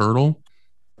Bay turtle,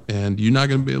 and you're not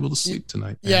gonna be able to sleep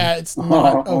tonight, man. Yeah, it's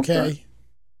not okay.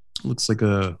 Looks like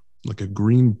a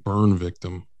green burn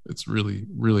victim. It's really,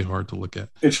 really hard to look at.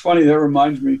 It's funny, that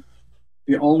reminds me,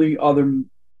 the only other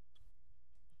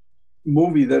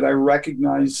movie that I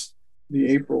recognize the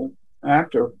April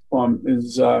actor from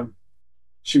is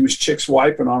She was Chick's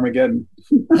wife in Armageddon.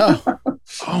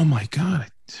 Oh my God.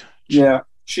 Yeah,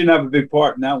 she didn't have a big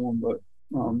part in that one, but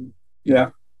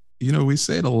yeah. You know, we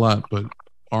say it a lot, but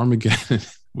Armageddon,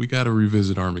 we got to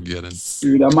revisit Armageddon.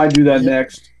 Dude, I might do that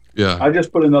next. Yeah. I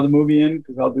just put another movie in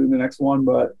because I'll do the next one,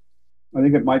 but I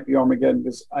think it might be Armageddon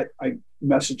because I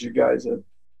messaged you guys that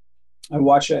I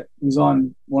watched it. It was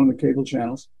on one of the cable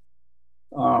channels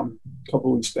a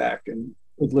couple weeks back, and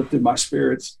it lifted my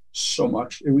spirits so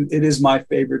much. It is my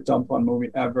favorite dump on movie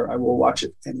ever. I will watch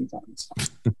it anytime.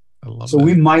 I love so that.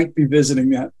 we might be visiting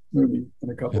that movie in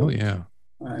a couple. Hell of weeks. yeah.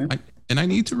 All right. I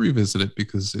need to revisit it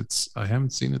because I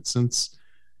haven't seen it since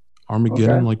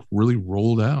Armageddon like really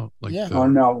rolled out. Like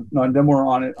no, then we're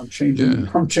on it. I'm changing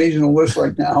the list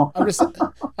right now.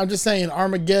 I'm just saying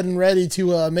Armageddon ready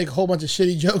to make a whole bunch of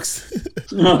shitty jokes.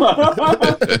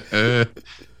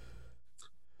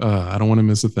 I don't want to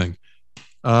miss a thing.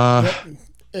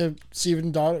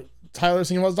 Steven Tyler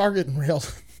singing about Dark getting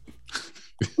railed.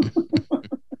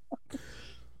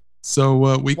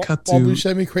 So we cut to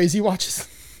Buscemi crazy watches.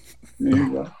 There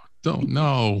you go. Don't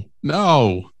no.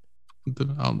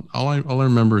 All I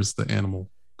remember is the animal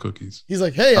cookies. He's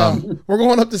like, hey, we're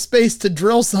going up to space to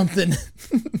drill something.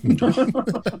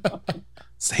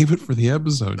 Save it for the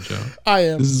episode, Joe. I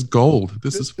am. This is gold.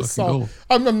 This is fucking gold.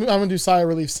 I'm gonna do sigh of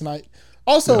relief tonight.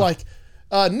 Also,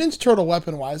 Ninja Turtle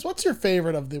weapon wise, what's your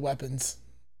favorite of the weapons?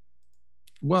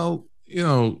 Well,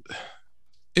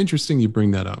 interesting you bring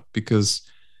that up because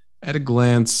at a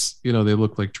glance, they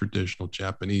look like traditional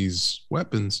Japanese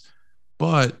weapons.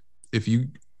 But if you,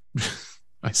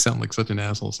 I sound like such an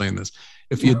asshole saying this.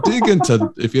 If you dig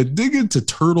into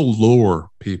turtle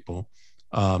lore, people,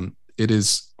 it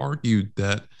is argued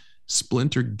that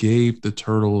Splinter gave the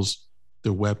turtles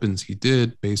the weapons he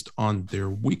did based on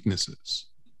their weaknesses.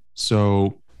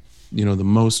 So, the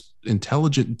most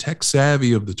intelligent and tech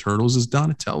savvy of the turtles is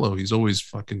Donatello. He's always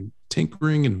fucking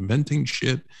tinkering and inventing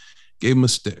shit. Gave him a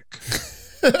stick.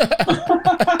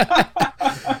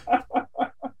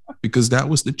 Because that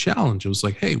was the challenge. It was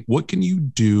like, hey, what can you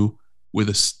do with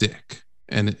a stick?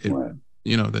 And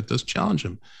that does challenge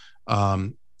him.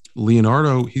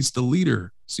 Leonardo, he's the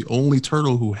leader. He's the only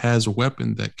turtle who has a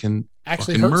weapon that can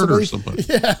actually fucking murder somebody.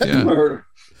 Yeah. Murder.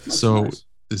 So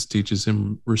this teaches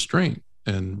him restraint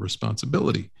and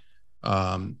responsibility.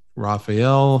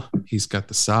 Raphael, he's got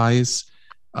the size.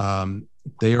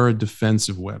 They are a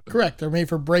defensive weapon. Correct. They're made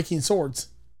for breaking swords.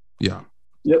 Yeah.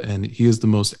 Yep. And he is the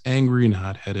most angry and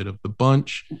hot-headed of the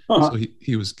bunch. So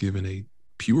he was given a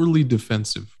purely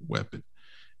defensive weapon.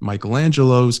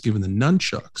 Michelangelo's given the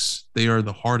nunchucks. They are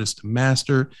the hardest to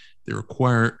master. They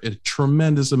require a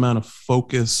tremendous amount of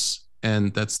focus,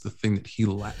 and that's the thing that he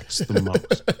lacks the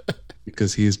most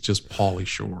because he is just Pauly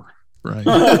Shore, right?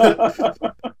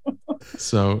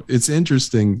 So it's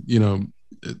interesting,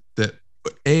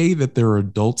 that there are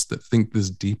adults that think this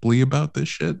deeply about this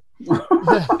shit.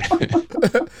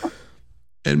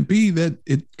 And B, that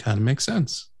it kind of makes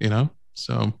sense,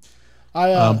 So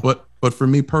but for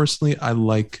me personally, I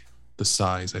like the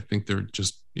size. I think they're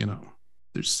just,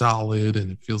 they're solid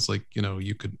and it feels like,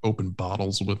 you could open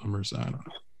bottles with them or something. I don't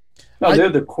know. No, they're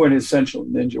the quintessential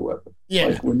ninja weapon. Yeah.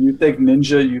 Like when you think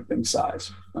ninja, you think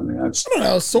size. I mean, I don't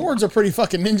know. Swords are pretty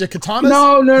fucking ninja katanas.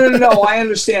 No. I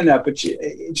understand that, but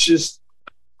it's just,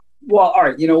 well, all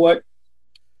right. You know what?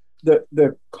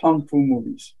 The kung fu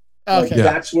movies. Okay.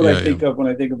 That's what I think of when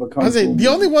I think of a kung fu movie. The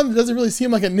only one that doesn't really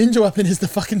seem like a ninja weapon is the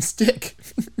fucking stick.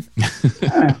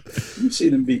 You see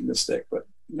them beating the stick, but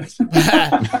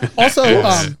also,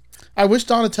 I wish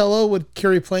Donatello would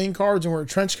carry playing cards and wear a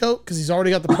trench coat because he's already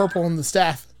got the purple on the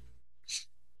staff.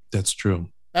 That's true.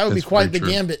 That would be quite the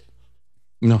gambit.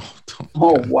 No.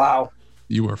 Wow.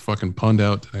 You are fucking punned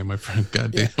out today, my friend.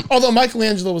 Goddamn. Yeah. Although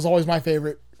Michelangelo was always my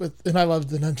favorite, and I loved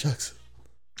the nunchucks.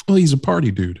 Well, he's a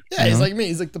party dude. Yeah, he's like me.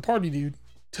 He's like the party dude.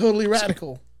 Totally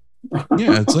radical.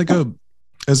 Yeah, it's like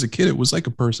as a kid, it was like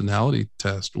a personality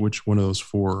test. Which one of those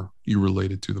four you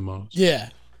related to the most? Yeah.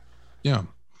 Yeah.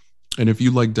 And if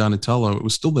you like Donatello, it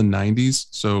was still the 90s,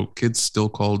 so kids still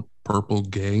called purple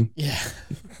gay. Yeah.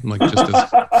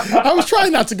 I was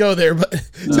trying not to go there, but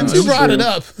since you brought it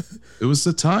up. It was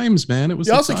the times, man. It was.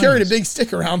 You also carried a big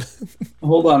stick around.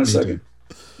 Hold on a second.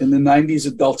 In the 90s,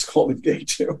 adults called it gay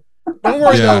too. Don't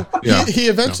worry though. Yeah. He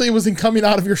eventually wasn't coming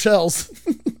out of your shells.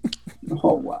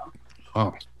 Oh wow.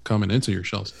 Oh, coming into your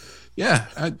shells.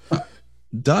 Yeah.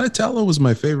 Donatello was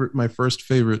my first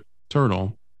favorite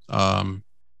turtle.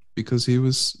 Because he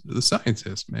was the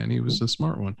scientist, man. He was a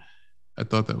smart one. I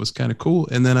thought that was kind of cool.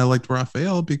 And then I liked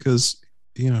Raphael because,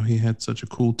 he had such a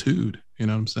cool dude. You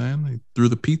know what I'm saying? He threw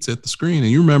the pizza at the screen.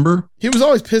 And you remember? He was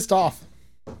always pissed off.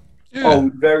 Yeah.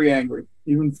 Oh, very angry.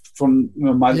 Even from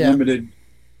my limited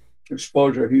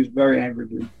exposure, he was very angry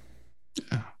dude.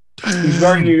 Yeah. He's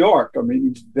very New York. I mean,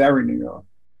 he's very New York.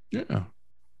 Yeah.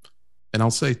 And I'll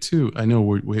say too, I know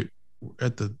we're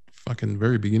at the fucking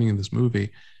very beginning of this movie.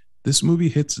 This movie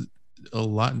hits a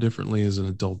lot differently as an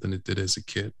adult than it did as a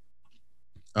kid.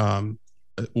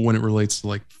 When it relates to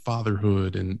like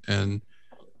fatherhood and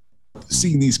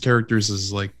seeing these characters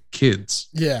as like kids.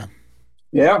 Yeah.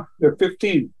 Yeah, they're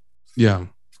 15. Yeah.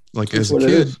 Like That's as a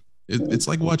kid, it it's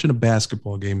like watching a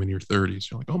basketball game in your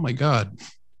 30s. You're like, oh my God,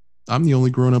 I'm the only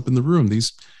grown up in the room.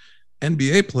 These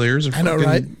NBA players are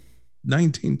fucking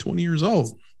 19, 20 years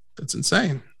old. That's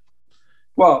insane.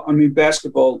 Well, I mean,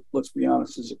 basketball, let's be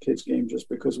honest, is a kid's game just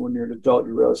because when you're an adult,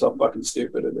 you realize how fucking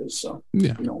stupid it is. So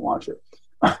you don't watch it.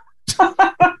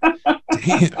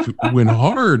 Damn, it went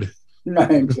hard. No,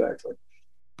 exactly.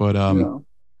 But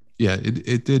yeah,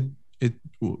 it did.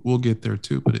 We'll get there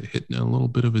too, but it hit in a little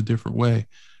bit of a different way.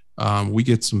 We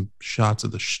get some shots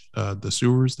of the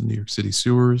sewers, the New York City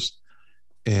sewers,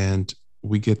 and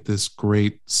we get this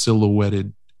great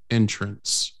silhouetted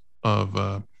entrance of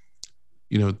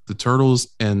the turtles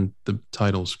and the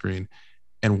title screen.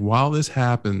 And while this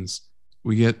happens,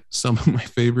 we get some of my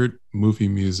favorite movie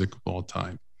music of all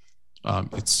time.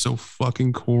 It's so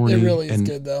fucking corny. It really is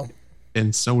good though,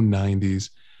 and so 90s.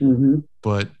 Mm-hmm.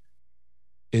 But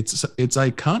it's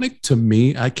iconic to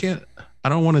me. I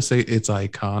don't want to say it's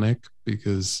iconic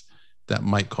because that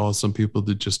might cause some people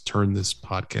to just turn this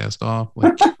podcast off.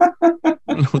 Like, I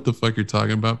don't know what the fuck you're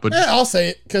talking about, but I'll say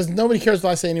it because nobody cares what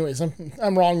I say anyways.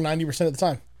 I'm wrong 90% of the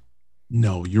time.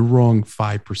 No, you're wrong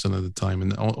 5% of the time,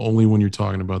 and only when you're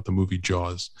talking about the movie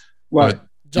Jaws. Right. But,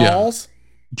 Jaws?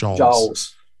 Yeah,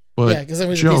 Jaws. But yeah, because that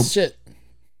was a piece of shit.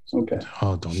 Okay.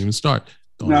 Oh, don't even start.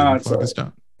 Don't even fucking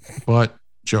start. But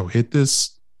Joe, hit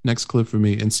this next clip for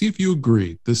me and see if you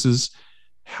agree. This is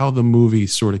how the movie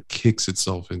sort of kicks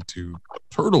itself into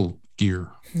turtle gear.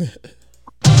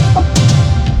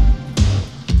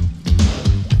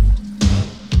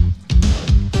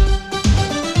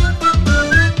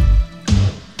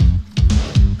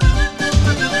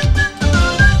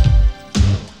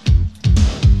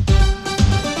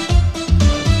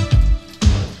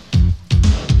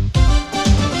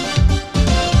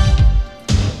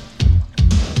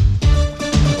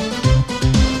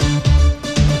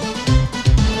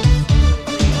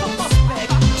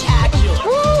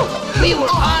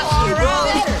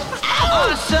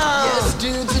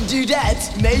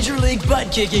 Major League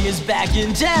Butt Kicking is back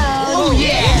in town. Oh,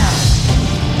 yeah.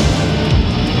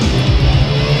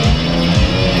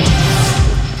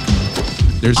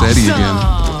 There's Eddie again.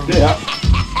 Yeah.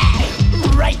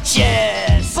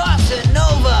 Righteous. Bossa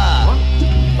Nova.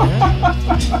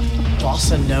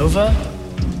 Bossa Nova?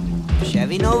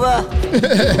 Chevy Nova?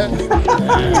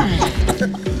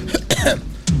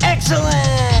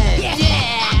 Excellent. Yeah.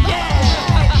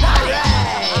 All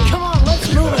right. Come on,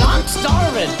 let's move it. I'm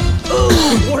starving. Ooh,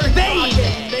 we're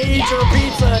baking. Major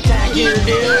pizza attack here,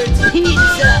 dudes.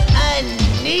 Pizza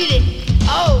unneeded.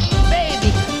 Oh, baby.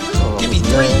 Give me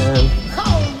 3.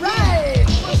 All right.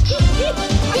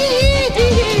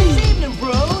 This evening,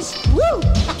 bros. Woo.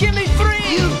 Give me 3.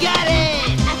 You got it.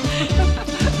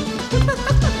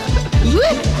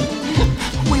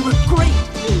 We were great.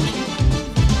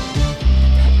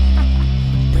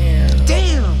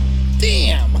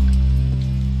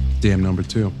 Damn number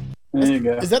 2. There you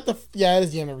go. Is that yeah, it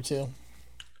is the number 2.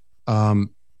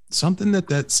 Something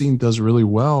that scene does really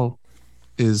well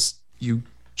is you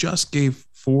just gave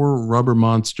 4 rubber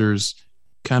monsters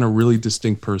kind of really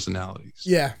distinct personalities.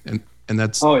 Yeah. And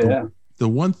that's the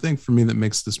one thing for me that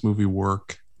makes this movie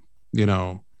work,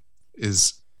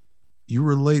 is you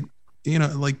relate,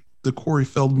 like the Corey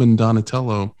Feldman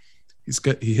Donatello,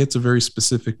 he hits a very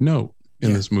specific note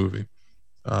in this movie.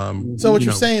 So what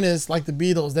you're saying is like the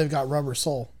Beatles, they've got rubber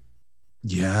soul.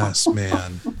 Yes,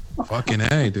 man. Fucking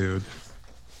A, dude.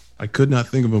 I could not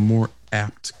think of a more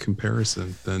apt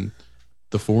comparison than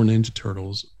the 4 Ninja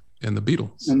Turtles and the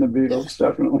Beatles. And the Beatles,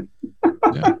 definitely.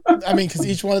 Yeah. I mean, because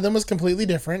each one of them was completely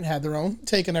different, had their own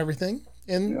take on everything,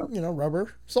 and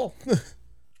rubber soul.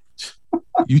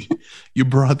 You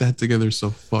brought that together so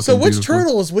fucking. So which beautiful.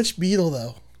 turtle is which Beetle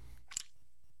though?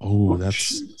 Oh,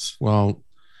 that's well.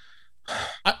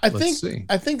 I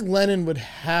think Lennon would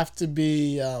have to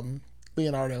be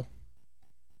Leonardo.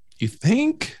 You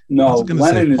think? No,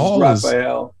 Lennon is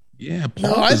Raphael. Yeah,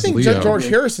 Paul no, I think Leo. George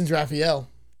Harrison's Raphael.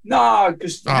 No,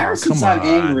 because Harrison's not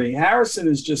angry. Harrison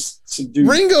is just subdued.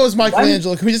 Ringo is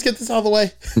Michelangelo. Can we just get this out of the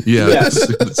way? Yeah,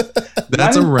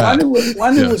 that's a wrap.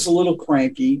 Lennon was a little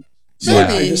cranky. So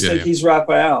I just think he's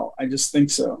Raphael. I just think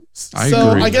so. I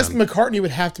agree, I guess McCartney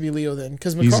would have to be Leo then,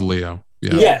 because he's Leo.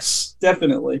 Yeah. Yes,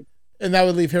 definitely. And that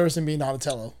would leave Harrison being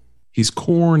Donatello. He's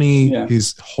corny. Yeah.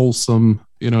 He's wholesome.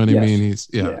 You know what I Yes. mean? He's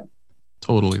Yeah.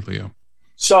 totally Leo.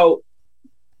 So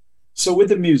with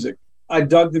the music, I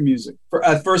dug the music.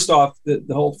 First off, the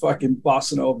whole fucking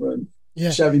bossa nova and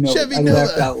Chevy Nova. I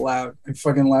laughed out loud. I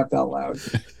fucking laughed out loud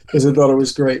because I thought it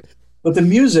was great. But the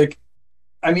music,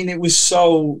 I mean, it was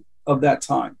so of that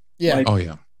time. Yeah. Like, Oh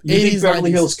yeah. you think 80s, Beverly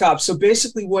 90s. Hills Cop. So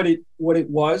basically, what it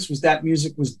was that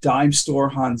music was dime store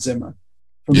Hans Zimmer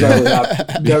from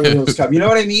Beverly Hills Cop. You know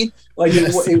what I mean? Like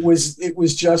Yes. it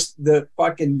was just the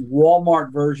fucking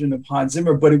Walmart version of Hans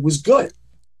Zimmer, but it was good.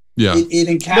 Yeah. It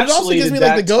encapsulated But it also gives me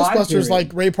like the that time Ghostbusters, period.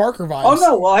 like Ray Parker vibes. Oh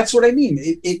no, well that's what I mean.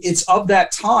 It's of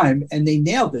that time, and they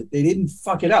nailed it. They didn't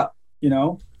fuck it up. You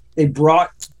know, they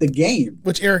brought the game.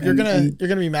 Which Eric, you're gonna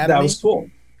be mad at That me. was cool.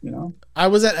 You know, I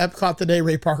was at Epcot the day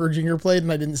Ray Parker Jr. played,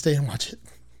 and I didn't stay and watch it.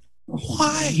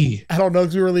 Why? I don't know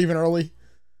because we were leaving early.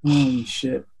 Holy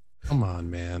shit! Come on,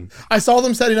 man. I saw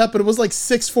them setting up, but it was like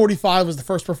 6:45 was the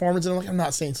first performance, and I'm like, I'm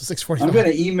not saying so 6:45. I'm gonna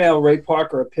email Ray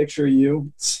Parker a picture of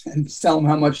you and tell him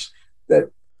how much that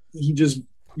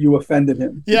you offended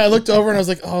him. Yeah, I looked over and I was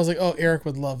like, oh, Eric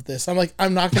would love this. I'm like,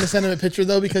 I'm not gonna send him a picture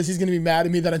though because he's gonna be mad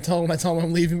at me that I tell him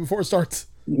I'm leaving before it starts.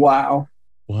 Wow.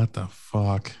 What the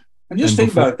fuck? And just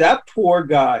think about it. That poor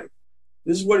guy.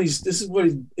 This is what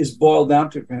is boiled down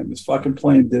to for him. Is fucking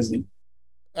playing Disney.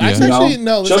 That's Yeah. actually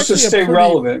no. Just to stay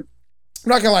relevant. I'm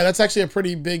not gonna lie, that's actually a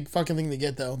pretty big fucking thing to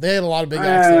get though. They had a lot of big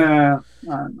acts there. I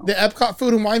don't know. The Epcot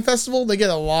Food and Wine Festival, they get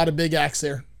a lot of big acts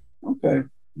there. Okay.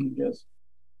 I guess.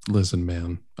 Listen,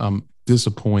 man. I'm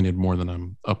disappointed more than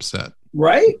I'm upset.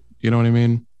 Right? You know what I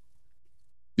mean?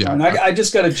 Yeah. And I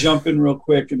just got to jump in real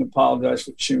quick and apologize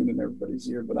for chewing in everybody's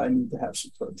ear, but I need to have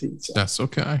some protein. So That's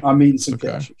okay. I'm eating some Okay.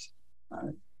 cashews.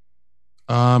 All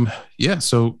right. Yeah,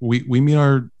 so we meet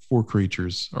our four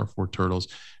creatures, our four turtles.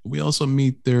 We also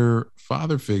meet their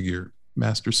father figure,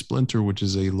 Master Splinter, which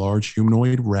is a large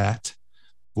humanoid rat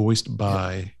voiced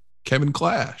by Kevin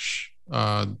Clash,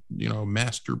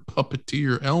 master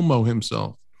puppeteer Elmo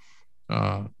himself.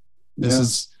 This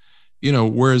is,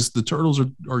 whereas the turtles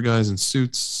are guys in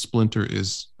suits, Splinter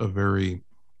is a very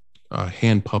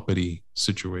hand puppety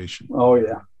situation. Oh,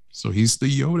 yeah. So he's the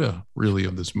Yoda, really,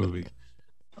 of this movie.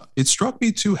 It struck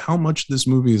me, too, how much this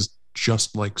movie is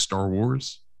just like Star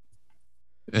Wars.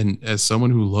 And as someone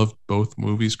who loved both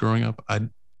movies growing up,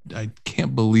 I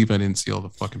can't believe I didn't see all the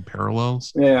fucking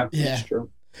parallels. Yeah. Yeah. That's true.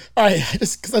 All right,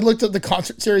 just because I looked at the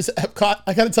concert series at Epcot,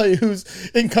 I got to tell you who's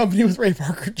in company with Ray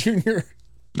Parker Jr.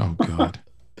 Oh, God.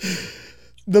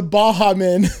 The Baja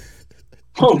Men,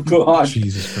 Oh, God.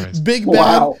 Jesus Christ.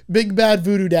 Wow. Big Bad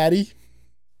Voodoo Daddy,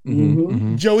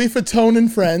 Joey Fatone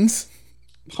and Friends,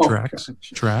 Oh, Tracks. God.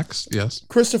 Tracks, yes.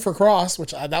 Christopher Cross,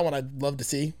 which that one I'd love to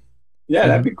see. Yeah,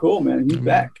 that'd be cool, man. He's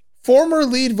back. Former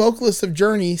lead vocalist of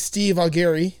Journey, Steve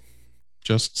Algeri.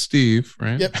 Just Steve,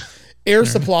 right? Yep. Air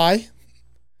Supply.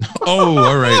 Oh,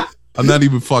 all right. I'm not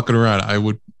even fucking around. I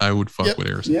would fuck Yep. with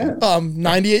Air Supply. Yeah.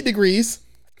 98 Degrees.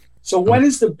 So when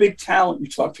is the big talent you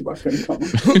talked about going to come?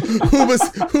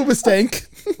 Hooba Stank.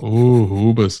 Oh,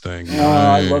 Hoobastank.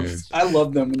 I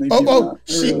love them when they do that.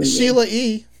 I really do. Sheila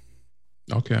E.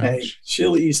 Okay. Hey,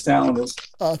 Sheila E's talent is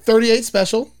 38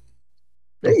 Special.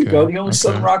 there. You Okay, go. The only okay.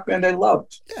 Southern rock band I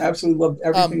loved. Absolutely loved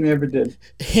everything they ever did.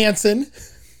 Hanson.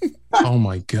 Oh,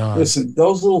 my God. Listen,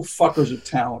 those little fuckers are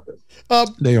talented.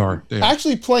 They are.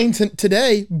 Actually playing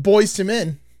today, Boys to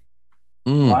Men.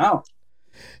 Mm. Wow.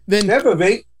 Then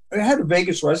They had a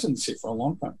Vegas residency for a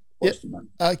long time.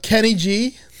 Yep. Kenny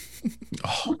G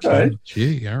Oh, Okay.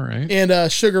 Gee, all right.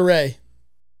 and Sugar Ray.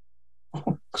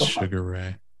 Oh, God. Sugar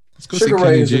Ray. Let's go Sugar see Ray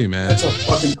Kenny is G, man. That's a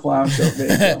fucking clown show.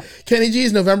 There you go. Kenny G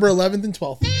is November 11th and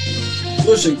 12th.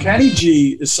 Listen, Kenny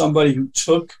G is somebody who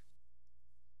took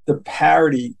the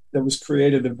parody that was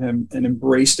created of him and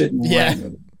embraced it and ran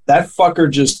with it. That fucker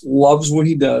just loves what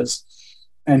he does,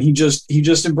 and he just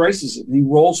embraces it and he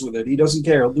rolls with it. He doesn't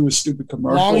care. He'll do a stupid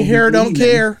commercial. Long hair don't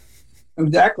care.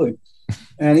 Exactly.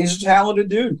 And he's a talented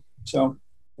dude. So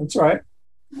that's right.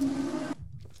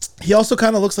 He also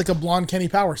kind of looks like a blonde Kenny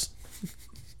Powers.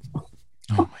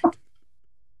 Oh, my God.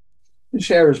 His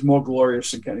hair is more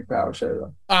glorious than Kenny Powers' hair,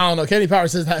 though. I don't know. Kenny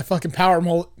Powers has that fucking power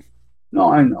mullet. No,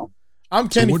 I know. I'm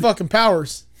Kenny what- fucking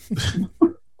Powers.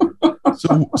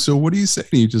 So what are you saying?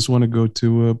 You just want to go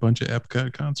to a bunch of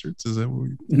Epcot concerts? Is that what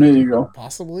There you go.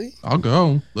 Possibly. I'll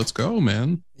go. Let's go,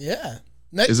 man. Yeah.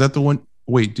 Is that the one?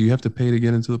 Wait, do you have to pay to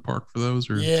get into the park for those?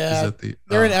 Or Yeah. is that the?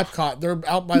 They're in Epcot. They're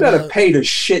out by You gotta pay to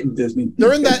shit in Disney.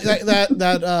 They're in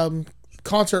that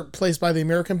concert place by the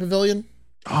American Pavilion.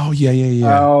 Oh yeah.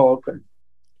 Oh, okay.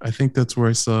 I think that's where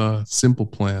I saw Simple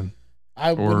Plan.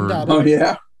 I Or- wouldn't doubt Oh, it.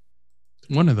 yeah.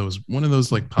 One of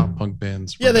those like pop punk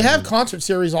bands. Yeah, they have concert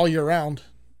series all year round.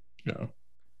 Yeah.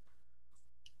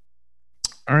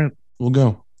 All right, we'll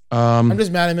go. I'm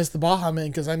just mad I missed the Baja Man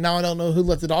because now I don't know who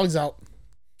let the dogs out.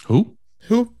 Who?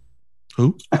 Who?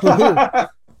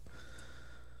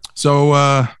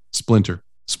 So Splinter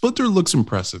looks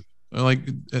impressive. Like,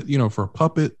 for a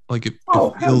puppet, like it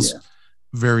feels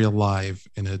very alive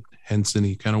in a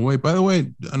Henson-y kind of way. By the way,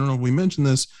 I don't know if we mentioned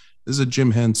this. This is a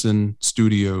Jim Henson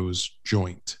Studios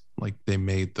joint. Like, they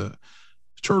made the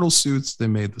turtle suits, they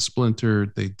made the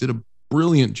Splinter. They did a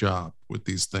brilliant job with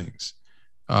these things.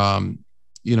 And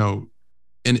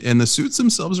the suits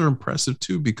themselves are impressive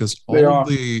too, because all of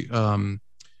the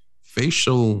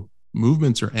facial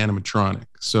movements are animatronic.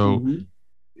 So,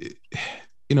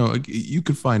 you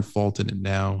could find fault in it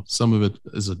now. Some of it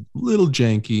is a little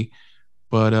janky,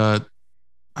 but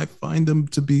I find them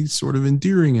to be sort of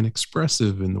endearing and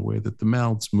expressive in the way that the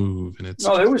mouths move. And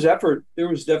there was effort. There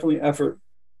was definitely effort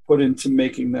put into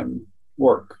making them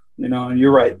work. And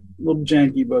you're right, a little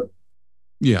janky, but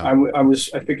yeah,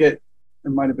 I forget. It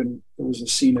might have been, there was a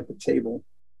scene at the table.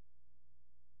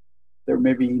 They were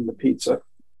maybe eating the pizza,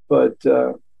 but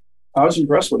I was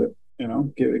impressed with it.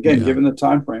 Given the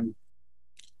time frame.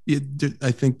 Yeah,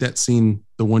 I think that scene,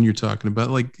 the one you're talking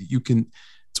about, like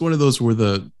it's one of those where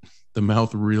the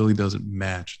mouth really doesn't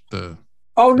match the.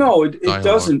 Oh no, it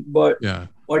doesn't. But yeah,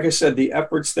 like I said, the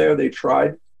efforts there, they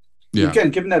tried. Yeah.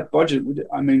 Again, given that budget,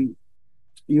 I mean,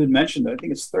 you had mentioned that I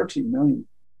think it's $13 million.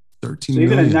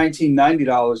 Even at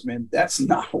 $1990, man, that's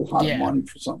not a lot of money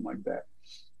for something like that.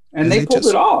 And they pulled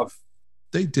it off.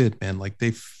 They did, man. Like,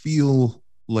 they feel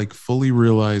like fully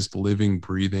realized, living,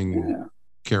 breathing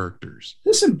characters.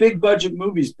 There's some big budget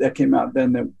movies that came out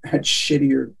then that had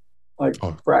shittier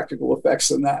practical effects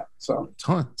than that. So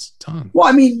tons. Well,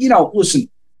 I mean, listen,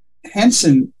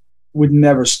 Henson would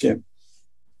never skimp.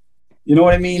 You know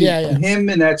what I mean? Yeah. Him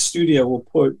and that studio will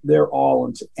put their all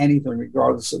into anything,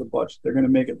 regardless of the budget. They're going to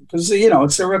make it because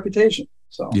it's their reputation.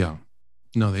 So yeah,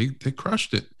 no, they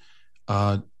crushed it.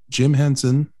 Jim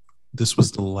Henson, this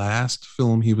was the last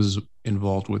film he was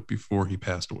involved with before he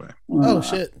passed away. Oh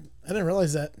shit! I didn't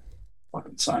realize that.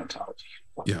 Fucking Scientology.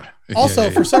 Yeah.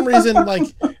 Also, for some reason,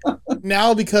 like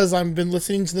now, because I've been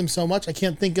listening to them so much, I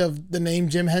can't think of the name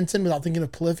Jim Henson without thinking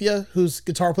of Polyphia, whose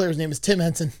guitar player's name is Tim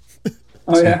Henson.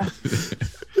 Oh yeah,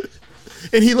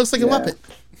 and he looks like a Muppet.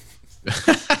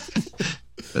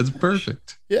 That's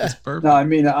perfect. Yeah, that's perfect. No, I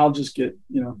mean, I'll just get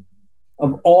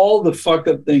of all the fucked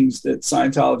up things that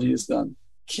Scientology has done,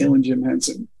 killing Jim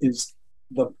Henson is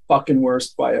the fucking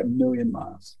worst by a million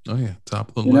miles. Oh yeah,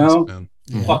 top of the list, man.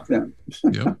 Fuck them.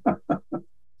 Yep.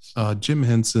 Jim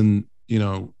Henson,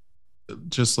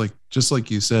 just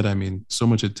like you said, I mean, so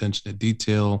much attention to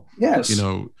detail. Yes.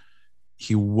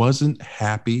 He wasn't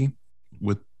happy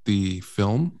with the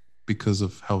film because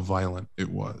of how violent it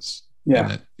was.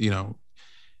 Yeah. And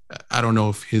I don't know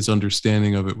if his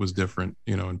understanding of it was different,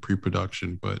 in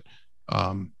pre-production, but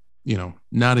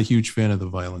not a huge fan of the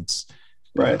violence.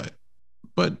 Right.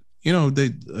 But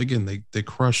they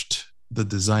crushed the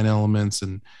design elements,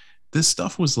 and this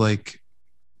stuff was like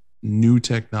new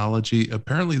technology.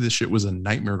 Apparently this shit was a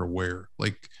nightmare to wear.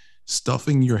 Like,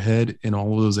 stuffing your head in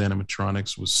all of those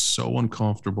animatronics was so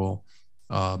uncomfortable.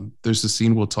 There's a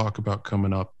scene we'll talk about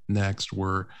coming up next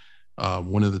where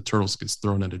one of the turtles gets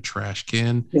thrown in a trash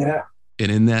can. Yeah.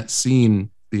 And in that scene,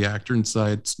 the actor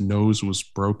inside's nose was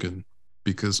broken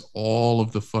because all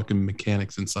of the fucking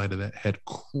mechanics inside of that had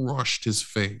crushed his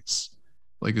face.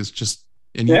 Like, it's just,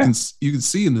 and you can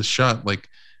see in the shot, like,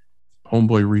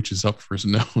 homeboy reaches up for his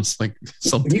nose, like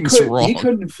something's wrong. He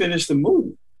couldn't finish the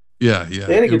move. Yeah.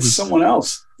 They had to get someone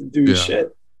else to do his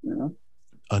shit.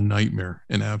 A nightmare,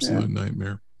 an absolute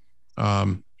nightmare.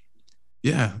 I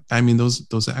mean,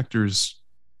 those actors,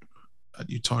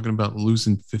 you're talking about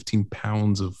losing 15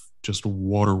 pounds of just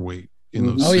water weight in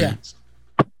those suits.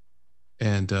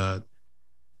 And the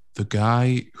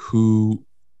guy who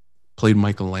played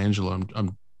Michelangelo,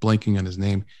 I'm blanking on his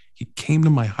name. He came to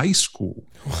my high school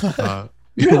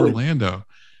in Orlando,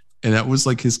 and that was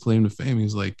like his claim to fame.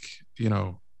 He's like,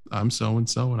 I'm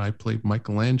so-and-so, and I played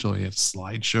Michelangelo. He had a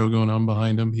slideshow going on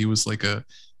behind him. He was like a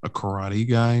karate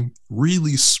guy,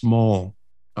 really small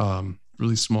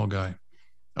guy.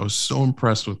 I was so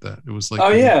impressed with that. It was like,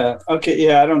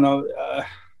 I don't know.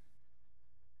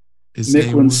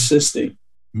 Michelin Sisti.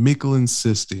 Michelin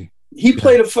Sisti. He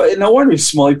played no wonder he's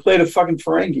small. He played a fucking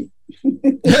Ferengi.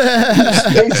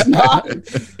 It's not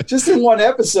just in one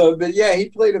episode, but he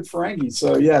played a Ferengi.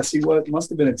 So yes, he must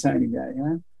have been a tiny guy.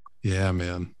 Yeah,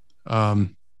 man.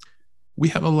 We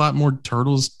have a lot more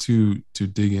turtles to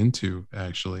dig into,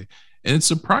 actually. And it's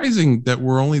surprising that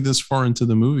we're only this far into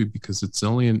the movie because it's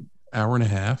only an hour and a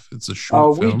half. It's a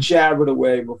short film. We jabbered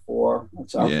away before.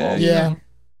 That's our fault. Yeah.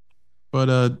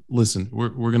 But listen, we're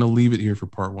going to leave it here for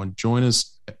part 1. Join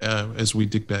us as we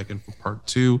dig back in for part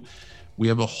 2. We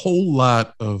have a whole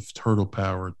lot of turtle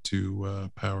power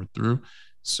to power through.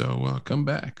 So come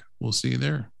back. We'll see you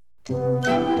there. Do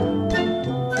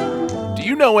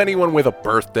you know anyone with a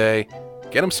birthday?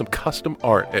 Get them some custom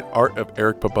art at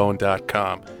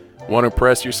artofericpabone.com. Want to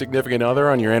impress your significant other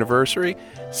on your anniversary?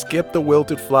 Skip the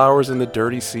wilted flowers and the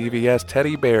dirty CVS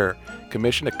teddy bear.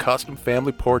 Commission a custom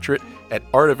family portrait at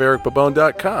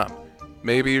artofericpabone.com.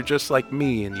 Maybe you're just like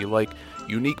me and you like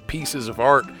unique pieces of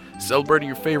art celebrating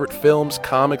your favorite films,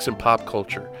 comics, and pop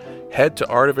culture. Head to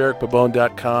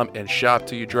artofericpabone.com and shop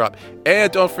till you drop.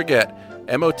 And don't forget,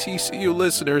 MOTCU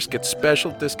listeners get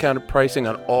special discounted pricing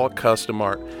on all custom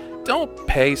art. Don't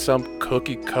pay some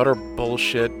cookie cutter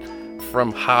bullshit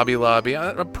from Hobby Lobby.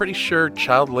 I'm pretty sure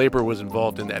child labor was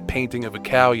involved in that painting of a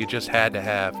cow you just had to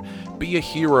have. Be a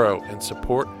hero and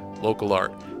support local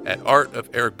art at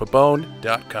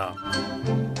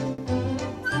artofericpabone.com.